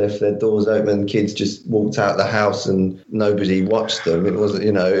people left their doors open, kids just walked out the house and nobody watched them. It wasn't,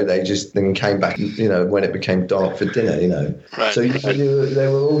 they just then came back, when it became dark for dinner, Right. So they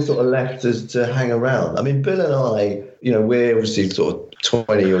were all sort of left to hang around. I mean, Bill and I, we're obviously sort of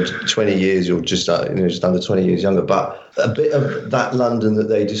 20 years or just under 20 years younger, but a bit of that London that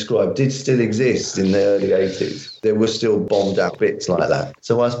they described did still exist in the early 80s. There were still bombed out bits like that.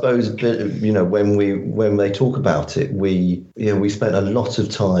 So I suppose, when they talk about it, we spent a lot of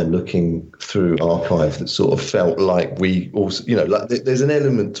time looking through archive that sort of felt like we also, there's an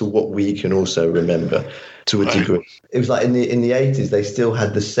element to what we can also remember to a degree. It was like in the 80s, they still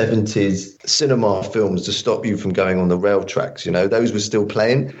had the 70s cinema films to stop you from going on the rail tracks. Those were still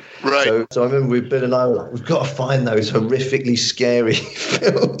playing. Right. So I remember with Bill and I were like, we've got to find those horrifically scary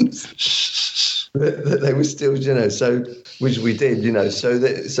films that they were still, so which we did, so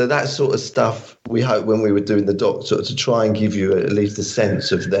that sort of stuff. We hope when we were doing the doc, sort of to try and give you at least a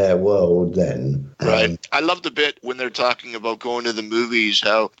sense of their world then. Right. I love the bit when they're talking about going to the movies,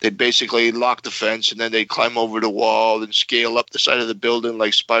 how they'd basically lock the fence and then they'd climb over the wall and scale up the side of the building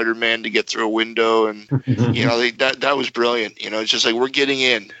like Spider-Man to get through a window. And, that was brilliant. It's just like, we're getting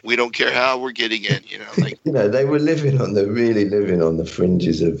in. We don't care how, we're getting in, they were living on the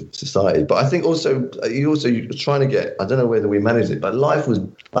fringes of society. But I think also also trying to get, I don't know whether we managed it, but life was,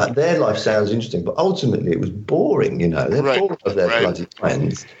 like, their life sounds interesting, but ultimately it was boring, you know. They're bored of their bloody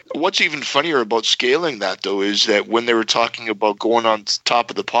friends. What's even funnier about scaling that, though, is that when they were talking about going on top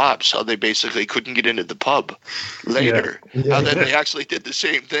of the pops, how they basically couldn't get into the pub later. Yeah. How then they actually did the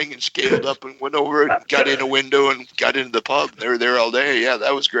same thing and scaled up and went over and got in a window and got into the pub. They were there all day. Yeah,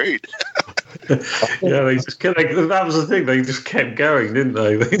 that was great. Yeah, they just kept, that was the thing. They just kept going, didn't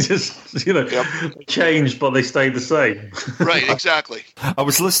they? They just, you know, changed, but they stayed the same. Right, exactly. I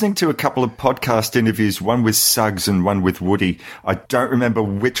was listening to a couple of podcast interviews, one with Suggs and one with Woody. I don't remember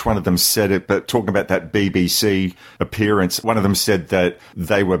which one of them said it, but talking about that BBC appearance, one of them said that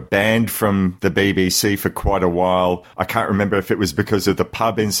they were banned from the BBC for quite a while. I can't remember if it was because of the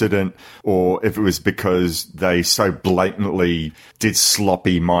pub incident or if it was because they so blatantly did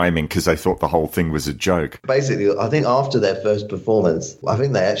sloppy miming because they thought the whole thing was a joke. Basically, I think after their first performance, I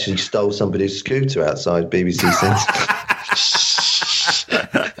think they actually stole somebody's scooter outside BBC Centre.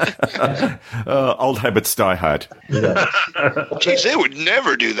 Old habits die hard. Yeah. Geez, they would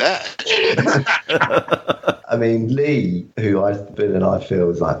never do that. I mean, Lee, who Bill and I feel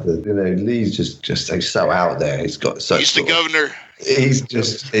is like Lee's just so out there. He's got such. He's the governor. He's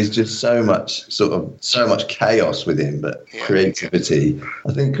just so much chaos with him, but creativity.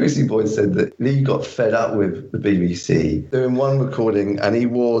 I think Chrissy Boyd said that Lee got fed up with the BBC doing one recording, and he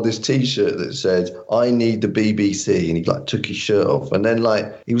wore this T-shirt that said "I need the BBC," and he like took his shirt off, and then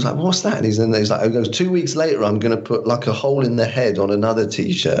he was like, "What's that?" And he's like, "He goes, 2 weeks later, I'm going to put like a hole in the head on another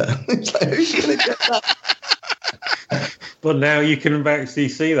T-shirt." It's like, who's going to get that? But now you can actually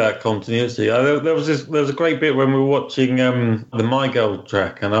see that continuity. There was a great bit when we were watching the My Girl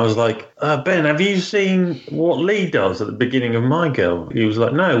track, and I was like, Ben, have you seen what Lee does at the beginning of My Girl? He was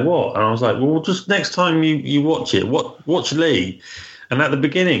like, no, what? And I was like, well, just next time you watch it, watch Lee. And at the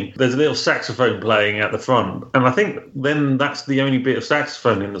beginning, there's a little saxophone playing at the front. And I think then that's the only bit of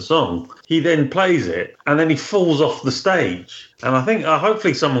saxophone in the song. He then plays it, and then he falls off the stage. And I think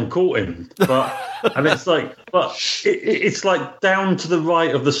hopefully someone caught him. And it's like, it's like down to the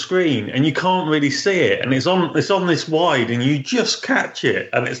right of the screen, and you can't really see it. And it's on this wide, and you just catch it.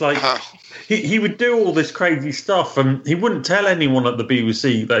 And it's like... He would do all this crazy stuff, and he wouldn't tell anyone at the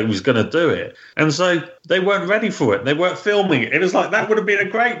BBC that he was going to do it. And so they weren't ready for it. They weren't filming it. It was like, that would have been a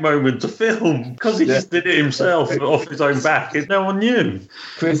great moment to film, because he just did it himself off his own back. No one knew.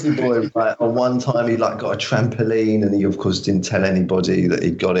 Chrissy Boy, on one time, he got a trampoline, and he, of course, didn't tell anybody that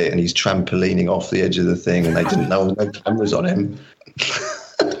he'd got it, and he's trampolining off the edge of the thing, and they didn't know no cameras on him.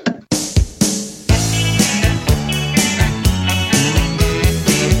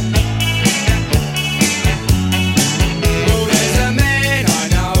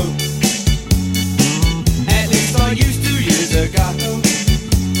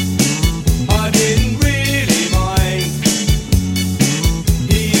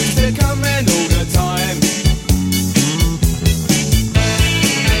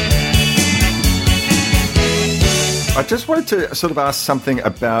 I just wanted to sort of ask something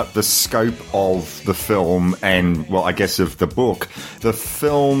about the scope of the film and, well, I guess of the book. The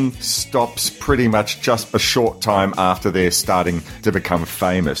film stops pretty much just a short time after they're starting to become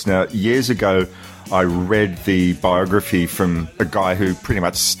famous. Now, years ago, I read the biography from a guy who pretty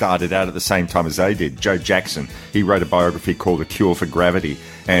much started out at the same time as they did, Joe Jackson. He wrote a biography called A Cure for Gravity.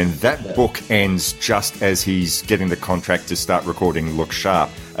 And that book ends just as he's getting the contract to start recording Look Sharp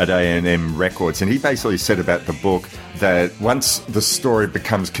at A&M Records. And he basically said about the book that once the story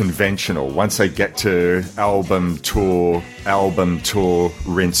becomes conventional, once they get to album, tour,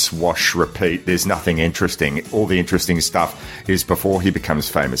 rinse, wash, repeat, there's nothing interesting. All the interesting stuff is before he becomes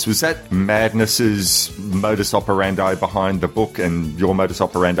famous. Was that Madness's modus operandi behind the book and your modus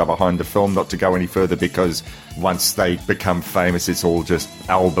operandi behind the film, not to go any further because once they become famous, it's all just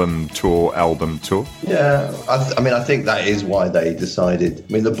album, tour? Yeah, I think that is why they decided.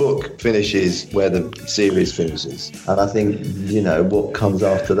 I mean, the book finishes where the series finishes. And I think, what comes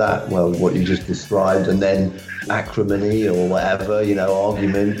after that? Well, what you just described, and then acrimony or whatever,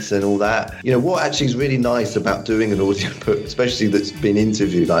 arguments and all that. What actually is really nice about doing an audiobook, especially that's been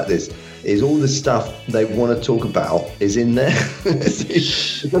interviewed like this, is all the stuff they want to talk about is in there. As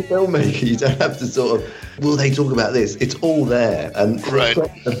a filmmaker, you don't have to sort of, will they talk about this? It's all there. And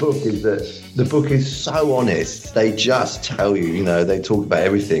the book is that the book is so honest. They just tell you, they talk about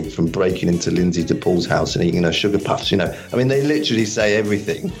everything from breaking into Lindsay DePaul's house and eating her sugar puffs, I mean, they literally say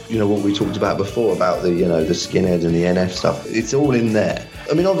everything. What we talked about before about the, the skinhead and the NF stuff. It's all in there.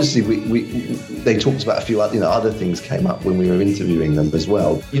 I mean, obviously, they talked about a few other things came up when we were interviewing them as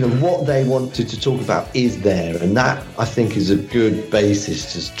well. What they wanted to talk about is there, and that, I think, is a good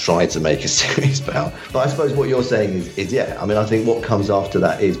basis to try to make a series about. But I suppose what you're saying is yeah, I mean, I think what comes after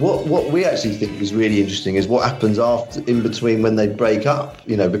that is what we actually think is really interesting is what happens in between when they break up,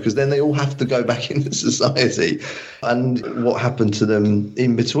 because then they all have to go back into society, and what happened to them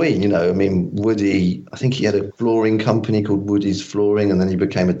in between. I mean, Woody, I think he had a flooring company called Woody's Flooring, and then he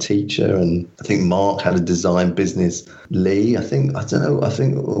became a teacher, and I think Mark had a design business. Lee,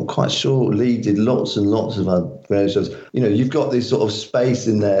 I'm quite sure Lee did lots and lots of other shows. You've got this sort of space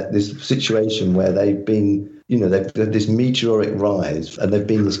in there, this situation where they've been, they've had this meteoric rise, and they've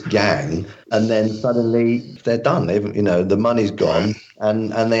been this gang, and then suddenly they're done. The money's gone,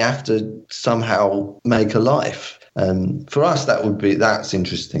 and they have to somehow make a life. For us, that's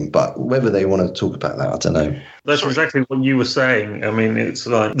interesting, but whether they want to talk about that, I don't know. That's exactly what you were saying. I mean, it's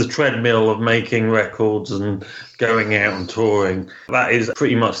like the treadmill of making records and going out and touring. That is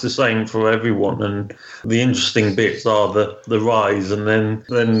pretty much the same for everyone. And the interesting bits are the rise and then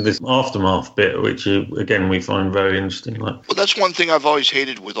this aftermath bit, which, again, we find very interesting. Well, that's one thing I've always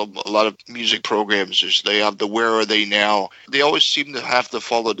hated with a lot of music programs is they have the where are they now. They always seem to have to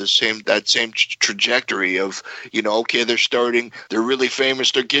follow that same trajectory of, okay, they're starting, they're really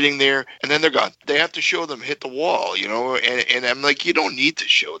famous, they're getting there, and then they're gone. They have to show them hit the wall, and I'm like, you don't need to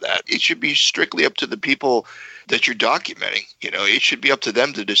show that. It should be strictly up to the people that you're documenting. It should be up to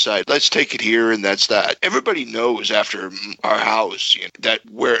them to decide, let's take it here and that's that. Everybody knows after Our House that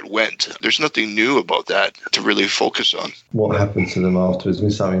where it went. There's nothing new about that to really focus on. What happened to them afterwards?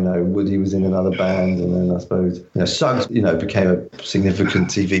 Woody was in another band, and then I suppose Suggs became a significant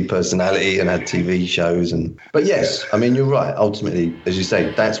TV personality and had TV shows. But yes, I mean, you're right. Ultimately, as you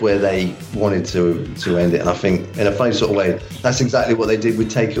say, that's where they wanted to end it. And I think in a funny sort of way, that's exactly what they did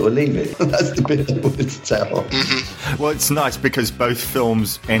with Take It or Leave It. That's the bit they wanted to tell. Well, it's nice because both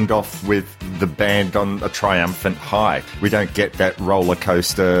films end off with the band on a triumphant high. We don't get that roller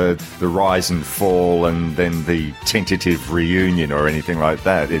coaster, the rise and fall, and then the tentative reunion or anything like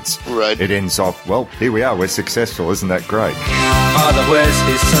that. It ends off, well, here we are, we're successful. Isn't that great? Father wears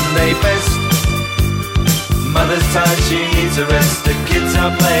his Sunday best. Mother's tired, she needs a rest. The kids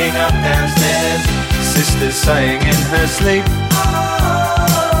are playing up downstairs. Sister's sighing in her sleep.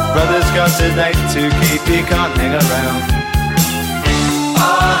 Brother's got a date to keep, he can't hang around.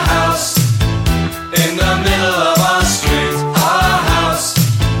 Our house in the middle of our street. Our house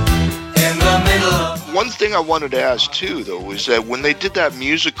in the middle of... One thing I wanted to ask too, though, was that when they did that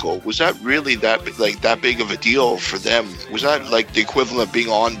musical, was that really that big of a deal for them? Was that like the equivalent of being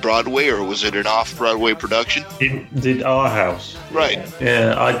on Broadway, or was it an off-Broadway production? It did Our House. Right.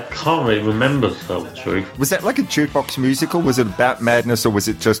 Yeah, I can't really remember, to tell the truth. Was that like a jukebox musical? Was it about madness, or was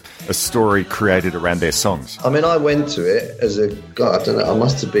it just a story created around their songs? I mean, I went to it as I don't know, I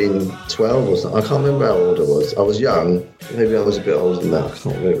must have been 12 or something. I can't remember how old I was. I was young. Maybe I was a bit older than that. I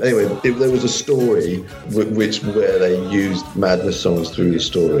can't remember. Anyway, there was a story where they used madness songs through the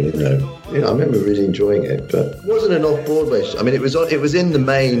story. I remember really enjoying it, but it wasn't an off-Broadway show. I mean, it was in the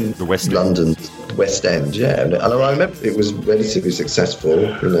main London West End, yeah. And I remember it was relatively successful.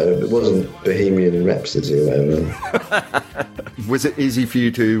 It wasn't Bohemian Rhapsody or whatever. Was it easy for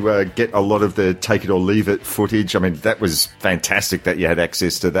you to get a lot of the Take It or Leave It footage? I mean, that was fantastic that you had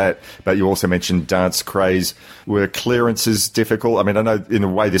access to that, but you also mentioned Dance Craze. Were clearances difficult? I mean, I know in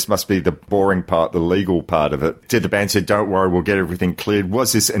a way this must be the boring part, the legal part of it. Did the band say, don't worry, we'll get everything cleared?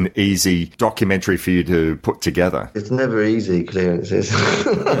 Was this an easy documentary for you to put together? It's never easy, clearances.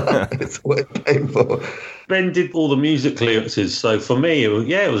 It's what it's paid for. Ben did all the music clearances, so for me,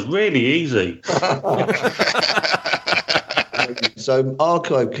 it was really easy. So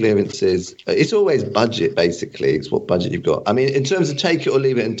archive clearances, it's always budget, basically. It's what budget you've got. I mean, in terms of Take It or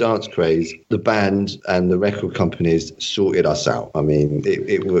Leave It and Dance Craze, the band and the record companies sorted us out. I mean,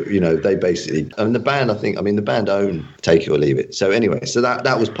 they basically, and the band owned Take It or Leave It. So anyway, so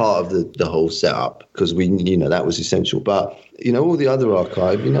that was part of the whole setup, because we, that was essential. But, all the other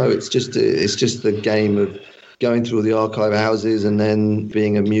archive, it's just the game of going through all the archive houses and then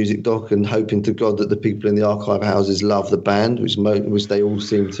being a music doc and hoping to God that the people in the archive houses love the band, which they all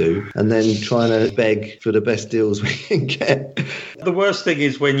seem to, and then trying to beg for the best deals we can get. The worst thing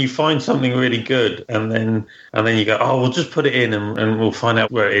is when you find something really good and then you go, oh, we'll just put it in and we'll find out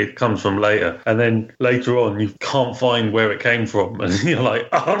where it comes from later. And then later on, you can't find where it came from. And you're like,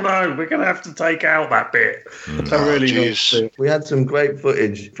 oh no, we're going to have to take out that bit. We had some great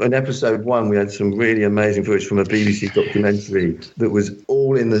footage. In episode 1, we had some really amazing footage from a BBC documentary that was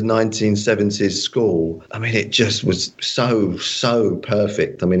all in the 1970s school. I mean, it just was so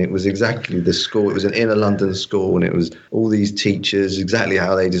perfect. I mean, it was exactly the school. It was an inner London school, and it was all these teachers, exactly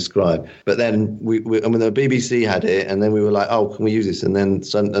how they described. But then the BBC had it, and then we were like, oh, can we use this? And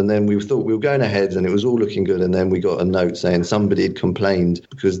then we thought we were going ahead, and it was all looking good. And then we got a note saying somebody had complained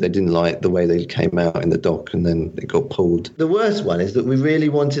because they didn't like the way they came out in the doc, and then it got pulled. The worst one is that we really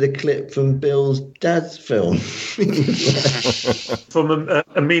wanted a clip from Bill's dad's film. From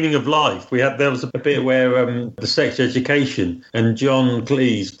a Meaning of Life, there was a bit where the sex education, and John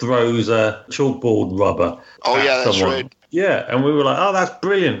Cleese throws a chalkboard rubber. Oh yeah, that's someone. right. Yeah, and we were like, oh, that's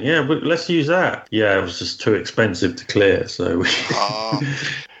brilliant. Yeah, let's use that. Yeah, it was just too expensive to clear, so...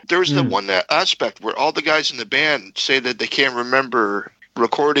 There's the one aspect where all the guys in the band say that they can't remember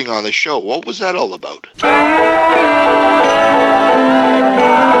recording on the show. What was that all about?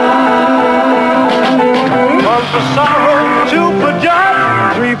 One for sorrow, two for joy,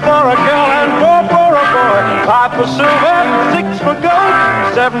 three for a girl and four for a boy, five for silver, six for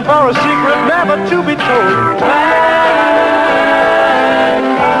gold, seven for a secret never to be told.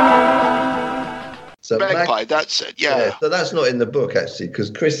 So Magpie, that's it, yeah. So that's not in the book, actually, because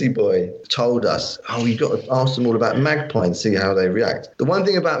Chrissy Boy told us, you've got to ask them all about Magpie and see how they react. The one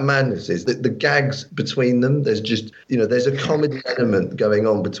thing about Madness is that the gags between them, there's just, there's a comedy element going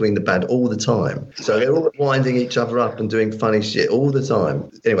on between the band all the time. So they're all winding each other up and doing funny shit all the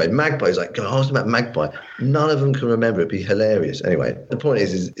time. Anyway, Magpie's like, go ask them about Magpie. None of them can remember. It'd be hilarious. Anyway, the point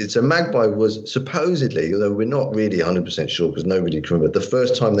is so Magpie was supposedly, although we're not really 100% sure because nobody can remember, the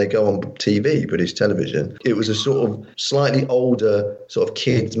first time they go on TV, British television, it was a sort of slightly older sort of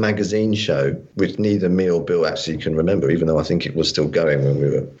kids magazine show, which neither me or Bill actually can remember, even though I think it was still going when we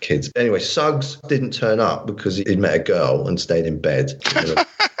were kids. Anyway, Suggs didn't turn up because he'd met a girl and stayed in bed.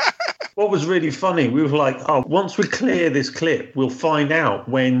 What was really funny, we were like, once we clear this clip, we'll find out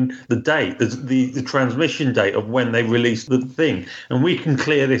when the date, the transmission date of when they released the thing, and we can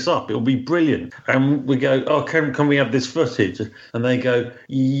clear this up. It'll be brilliant. And we go, can we have this footage? And they go,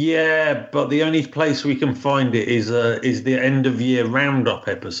 yeah, but the only place we can find it is the end of year roundup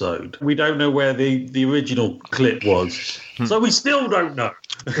episode. We don't know where the original clip was. So we still don't know.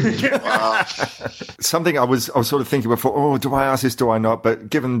 Something I was sort of thinking before, do I ask this, do I not? But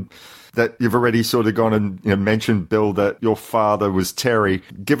given that you've already sort of gone and mentioned, Bill, that your father was Terry,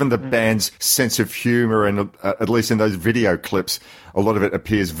 given the band's sense of humour and at least in those video clips, a lot of it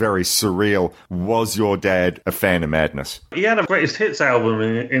appears very surreal. Was your dad a fan of Madness? He had a greatest hits album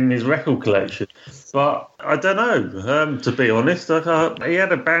in his record collection, but I don't know, to be honest. He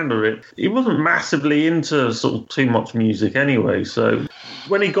had a band of it. He wasn't massively into sort of too much music anyway, so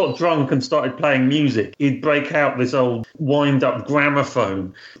when he got drunk and started playing music, he'd break out this old wind-up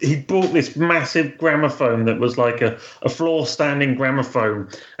gramophone. He'd bought this massive gramophone that was like a floor-standing gramophone,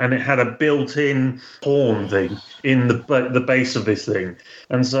 and it had a built-in horn thing in the base of this thing.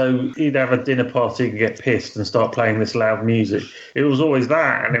 And so he'd have a dinner party and get pissed and start playing this loud music. It was always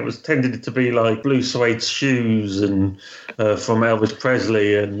that, and it was tended to be like Blue Suede Shoes and from Elvis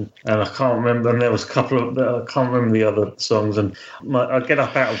Presley, and I can't remember. And there was a couple of I can't remember the other songs. And I'd get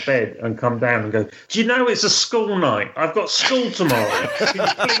up out of bed and come down and go, "Do you know it's a school night? I've got school tomorrow." Can you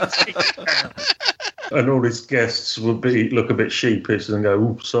please take it down? And all his guests would look a bit sheepish and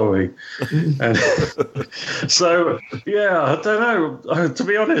go, "Oh, sorry." And so yeah, I don't know. To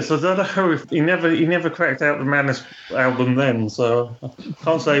be honest, I don't know if he never cracked out the Madness album then. So I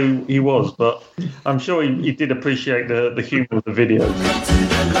can't say he was, but I'm sure he did appreciate the humour of the videos.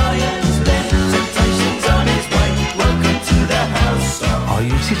 Are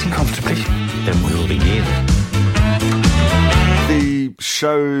you sitting comfortably? Then we'll begin. The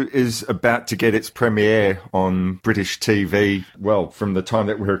show is about to get its premiere on British TV, from the time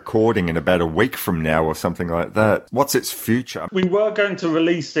that we're recording in about a week from now or something like that. What's its future? We were going to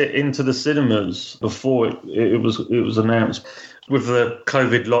release it into the cinemas before it was announced with the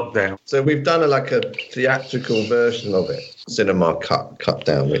COVID lockdown. So we've done a theatrical version of it, cinema cut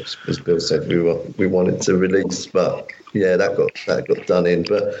down, which, as Bill said, we wanted to release, but yeah, that got done in.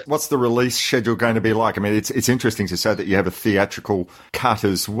 But what's the release schedule going to be like? I mean, it's interesting to say that you have a theatrical cut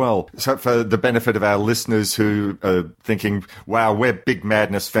as well. So for the benefit of our listeners who are thinking, wow, we're big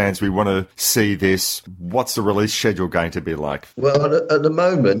Madness fans, we want to see this, what's the release schedule going to be like? Well, at the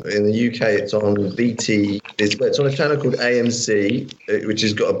moment in the UK, it's on BT. It's on a channel called AMC, which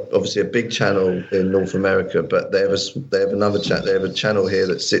has got obviously a big channel in North America, but they have another channel. They have a channel here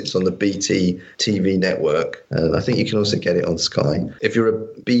that sits on the BT TV network, and I think you can also get it on Sky. If you're a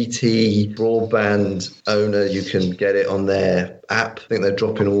BT broadband owner, you can get it on there. app. I think they're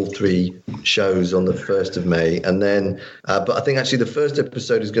dropping all 3 shows on the 1st of May. And then, but I think actually the first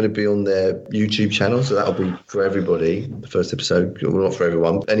episode is going to be on their YouTube channel. So that'll be for everybody. The first episode, well, not for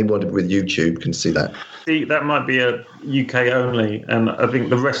everyone. Anyone with YouTube can see that. See, that might be a UK only. And I think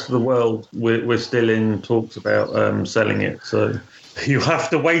the rest of the world, we're still in talks about selling it. So you have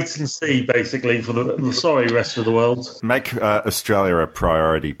to wait and see, basically, for the sorry rest of the world. Make Australia a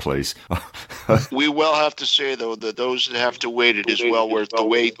priority, please. We will have to say, though, that those that have to wait, it is well worth the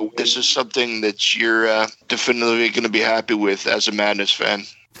wait. This is something that you're definitively going to be happy with as a Madness fan.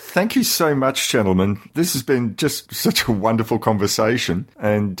 Thank you so much, gentlemen. This has been just such a wonderful conversation,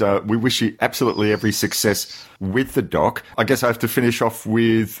 and we wish you absolutely every success with the doc. I guess I have to finish off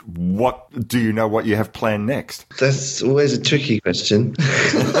with, what do you know what you have planned next? That's always a tricky question.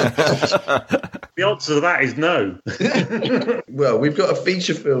 The answer to that is no. Well, we've got a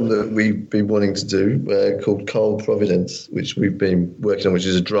feature film that we've been wanting to do called Cold Providence, which we've been working on, which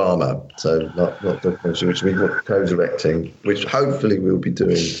is a drama, so not documentary, which we've got co-directing, which hopefully we'll be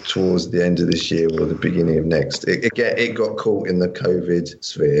doing towards the end of this year or the beginning of next. It got caught in the COVID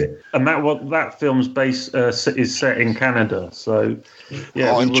sphere. And that film's based is set in Canada, so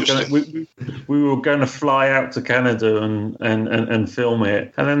yeah, we were going to fly out to Canada and film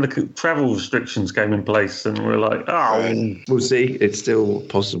it, and then the travel restrictions came in place, and we're like, we'll see. It's still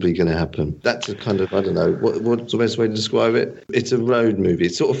possibly going to happen. That's a kind of, I don't know, what's the best way to describe it? It's a road movie.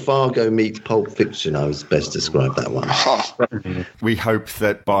 It's sort of Fargo meets Pulp Fiction. I was best describe that one. We hope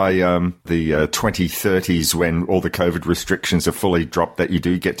that by the 2030s, when all the COVID restrictions are fully dropped, that you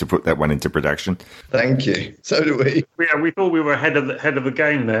do get to put that one into production. Thank you. So do we. Yeah, we thought we were ahead of the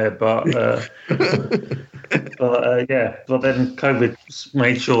game there, but but then COVID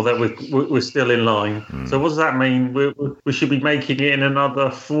made sure that we're still in line. So what does that mean? We should be making it in another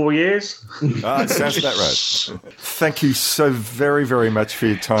 4 years? It sounds about right. Thank you so very, very much for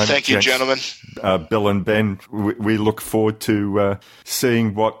your time. Thank you, gentlemen. Bill and Ben, we look forward to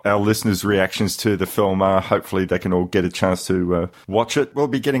seeing what our listeners' reactions to the film are. Hopefully they can all get a chance to watch it. We'll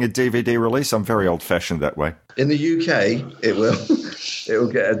be getting a DVD release. I'm very old-fashioned that way. In the UK, it will. It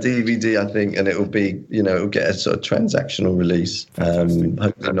will get a DVD, I think, and it will be, it'll get a sort of transactional release.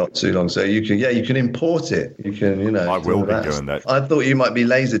 Hopefully not too long. So you can import it. You can, I will be doing that. I thought you might be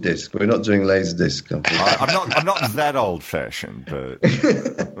Laserdisc. We're not doing Laserdisc. I'm not that old-fashioned, but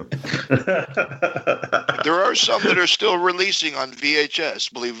there are some that are still releasing on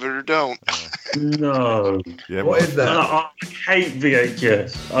VHS. Believe it or don't. No. Yeah, what is that? I hate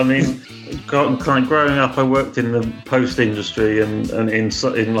VHS. I mean, kind of growing up, I worked in the post industry and in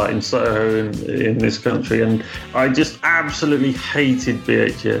Soho in this country, and I just absolutely hated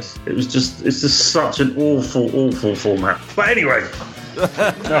VHS. It's just such an awful format. But anyway,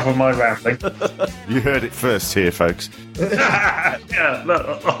 enough of my rambling. You heard it first here, folks. Yeah, look,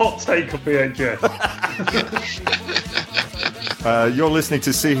 a hot take of VHS. You're listening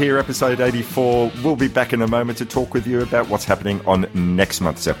to See Here, episode 84. We'll be back in a moment to talk with you about what's happening on next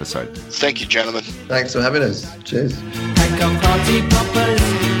month's episode. Thank you, gentlemen. Thanks for having us. Cheers. Pack up party poppers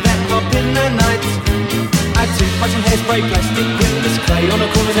that pop in the night. I toothbrush and hairspray, plastic windows, clay on a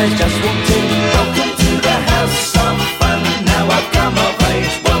corner's edge, just walked in. Welcome to the house of fun. Now I've come of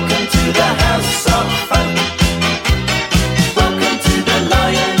age. Welcome to the house of fun. Welcome to the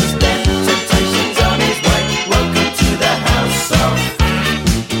lion's den. Temptation's on his way. Welcome to the house of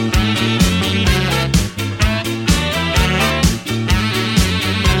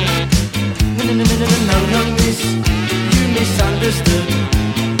No, miss, you misunderstood.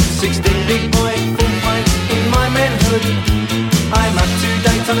 16 big boy, full fight in my manhood. I'm up to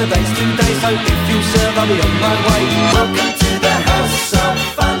date on the dates today, so if you serve, I'll be on my way. Welcome to the house of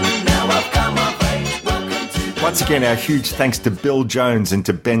fun. Now I've come of age. Welcome to. Once again, our huge thanks to Bill Jones and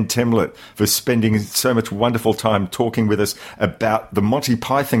to Ben Timlett for spending so much wonderful time talking with us about the Monty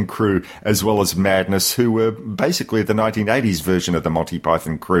Python crew as well as Madness, who were basically the 1980s version of the Monty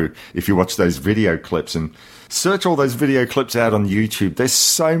Python crew. If you watch those video clips and search all those video clips out on YouTube, they're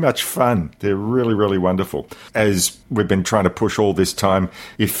so much fun. They're really, really wonderful. As we've been trying to push all this time,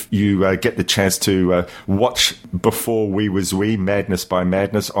 if you get the chance to watch Before We Was We, Madness by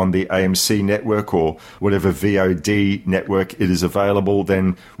Madness on the AMC network or whatever VOD network it is available,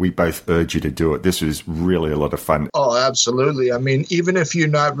 then we both urge you to do it. This was really a lot of fun. Oh, absolutely. I mean, even if you're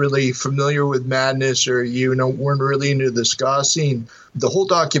not really familiar with Madness or weren't really into the ska scene, the whole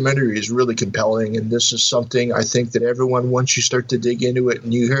documentary is really compelling, and this is something something I think that everyone, once you start to dig into it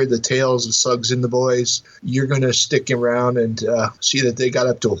and you hear the tales of Suggs and the boys, you're going to stick around and see that they got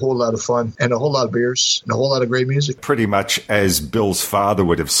up to a whole lot of fun and a whole lot of beers and a whole lot of great music. Pretty much as Bill's father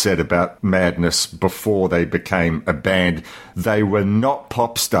would have said about Madness before they became a band, they were not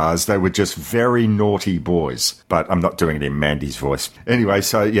pop stars, they were just very naughty boys. But I'm not doing it in Mandy's voice. Anyway,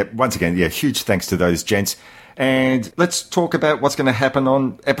 so yeah, once again, huge thanks to those gents. And let's talk about what's going to happen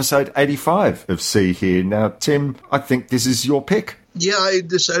on episode 85 of See Here. Now, Tim, I think this is your pick. Yeah, I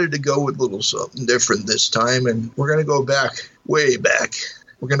decided to go with a little something different this time, and we're going to go back, way back.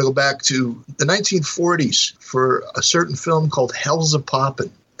 We're going to go back to the 1940s for a certain film called Hell's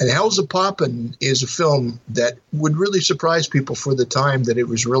A-Poppin'. And Hell's A-Poppin' is a film that would really surprise people for the time that it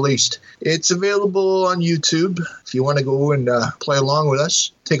was released. It's available on YouTube. If you want to go and play along with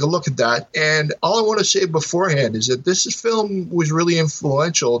us, take a look at that. And all I want to say beforehand is that this film was really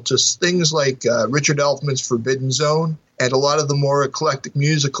influential to things like Richard Elfman's Forbidden Zone and a lot of the more eclectic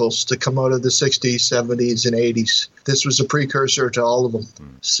musicals to come out of the 60s, 70s, and 80s. This was a precursor to all of them.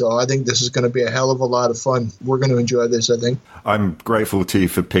 So I think this is going to be a hell of a lot of fun. We're going to enjoy this, I think. I'm grateful to you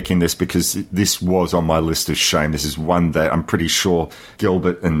for picking this because this was on my list of shame. This is one that I'm pretty sure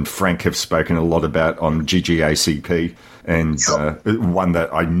Gilbert and Frank have spoken a lot about on GGACP. And one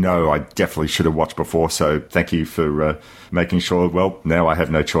that I know I definitely should have watched before. So thank you for making sure. Well, now I have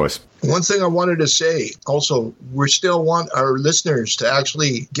no choice. One thing I wanted to say also, we still want our listeners to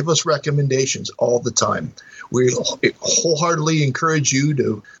actually give us recommendations all the time. We wholeheartedly encourage you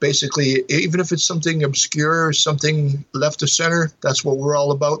to basically, even if it's something obscure, something left of center, that's what we're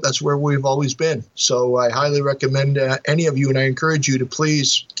all about. That's where we've always been. So I highly recommend any of you, and I encourage you to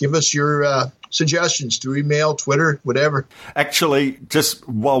please give us your suggestions through email, Twitter, whatever. Actually, just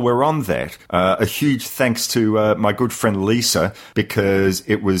while we're on that, a huge thanks to my good friend Lisa, because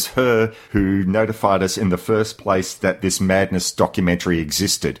it was her who notified us in the first place that this Madness documentary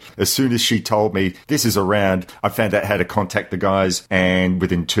existed. As soon as she told me this is around, I found out how to contact the guys, and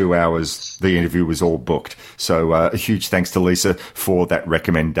within 2 hours, the interview was all booked. So a huge thanks to Lisa for that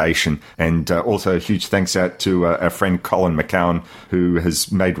recommendation. And also a huge thanks out to our friend Colin McCowan, who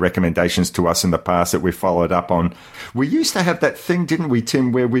has made recommendations to us in the past that we followed up on. We used to have that thing, didn't we,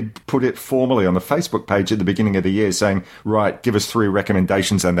 Tim, where we'd put it formally on the Facebook page at the beginning of the year saying, right, give us 3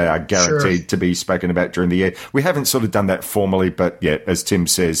 recommendations and they are guaranteed to be spoken about during the year. We haven't sort of done that formally, but yeah, as Tim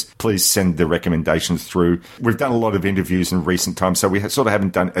says, please send the recommendations through. We've done a lot of interviews in recent times, so we sort of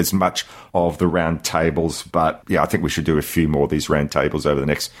haven't done as much of the round tables, but yeah, I think we should do a few more of these round tables over the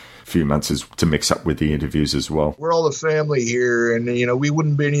next few months to mix up with the interviews as well. We're all a family here, and we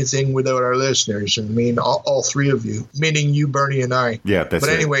wouldn't be anything without our listeners. I mean, all 3 of you, meaning you, Bernie, and I. Yeah, that's it.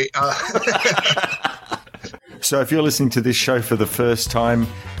 But anyway, so if you're listening to this show for the first time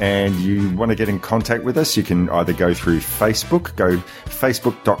and you want to get in contact with us, you can either go through Facebook, go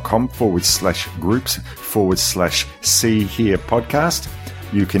facebook.com/groups/See Here Podcast.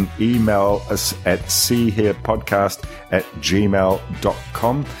 You can email us at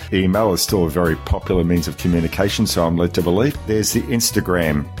seeherepodcast@gmail.com. Email is still a very popular means of communication, so I'm led to believe. There's the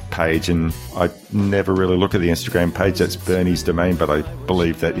Instagram page, and I never really look at the Instagram page. That's Bernie's domain, but I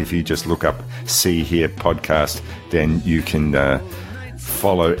believe that if you just look up See Here Podcast, then you can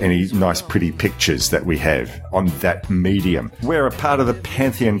follow any nice pretty pictures that we have on that medium. We're a part of the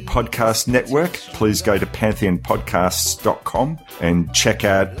Pantheon Podcast Network. Please go to pantheonpodcasts.com and check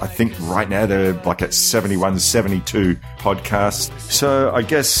out, I think right now they're like at 71, 72 podcasts. So I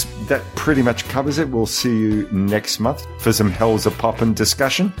guess that pretty much covers it. We'll see you next month for some Hell's A-Poppin'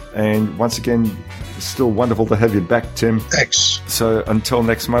 discussion. And once again, still wonderful to have you back, Tim. Thanks. So until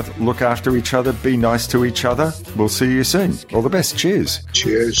next month, look after each other, be nice to each other. We'll see you soon. All the best. Cheers.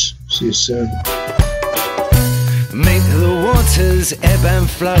 Cheers. See you soon. Make the waters ebb and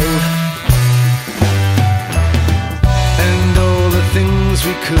flow, and all the things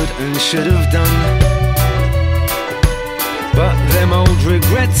we could and should have done. But them old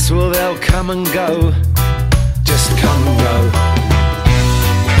regrets, well, they'll come and go. Just come and go.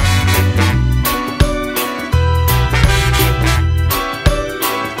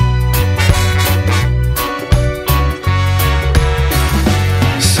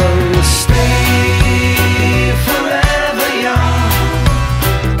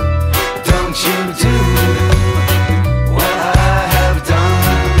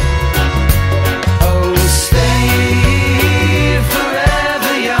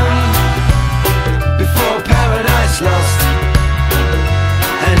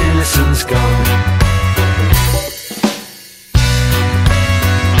 Gone.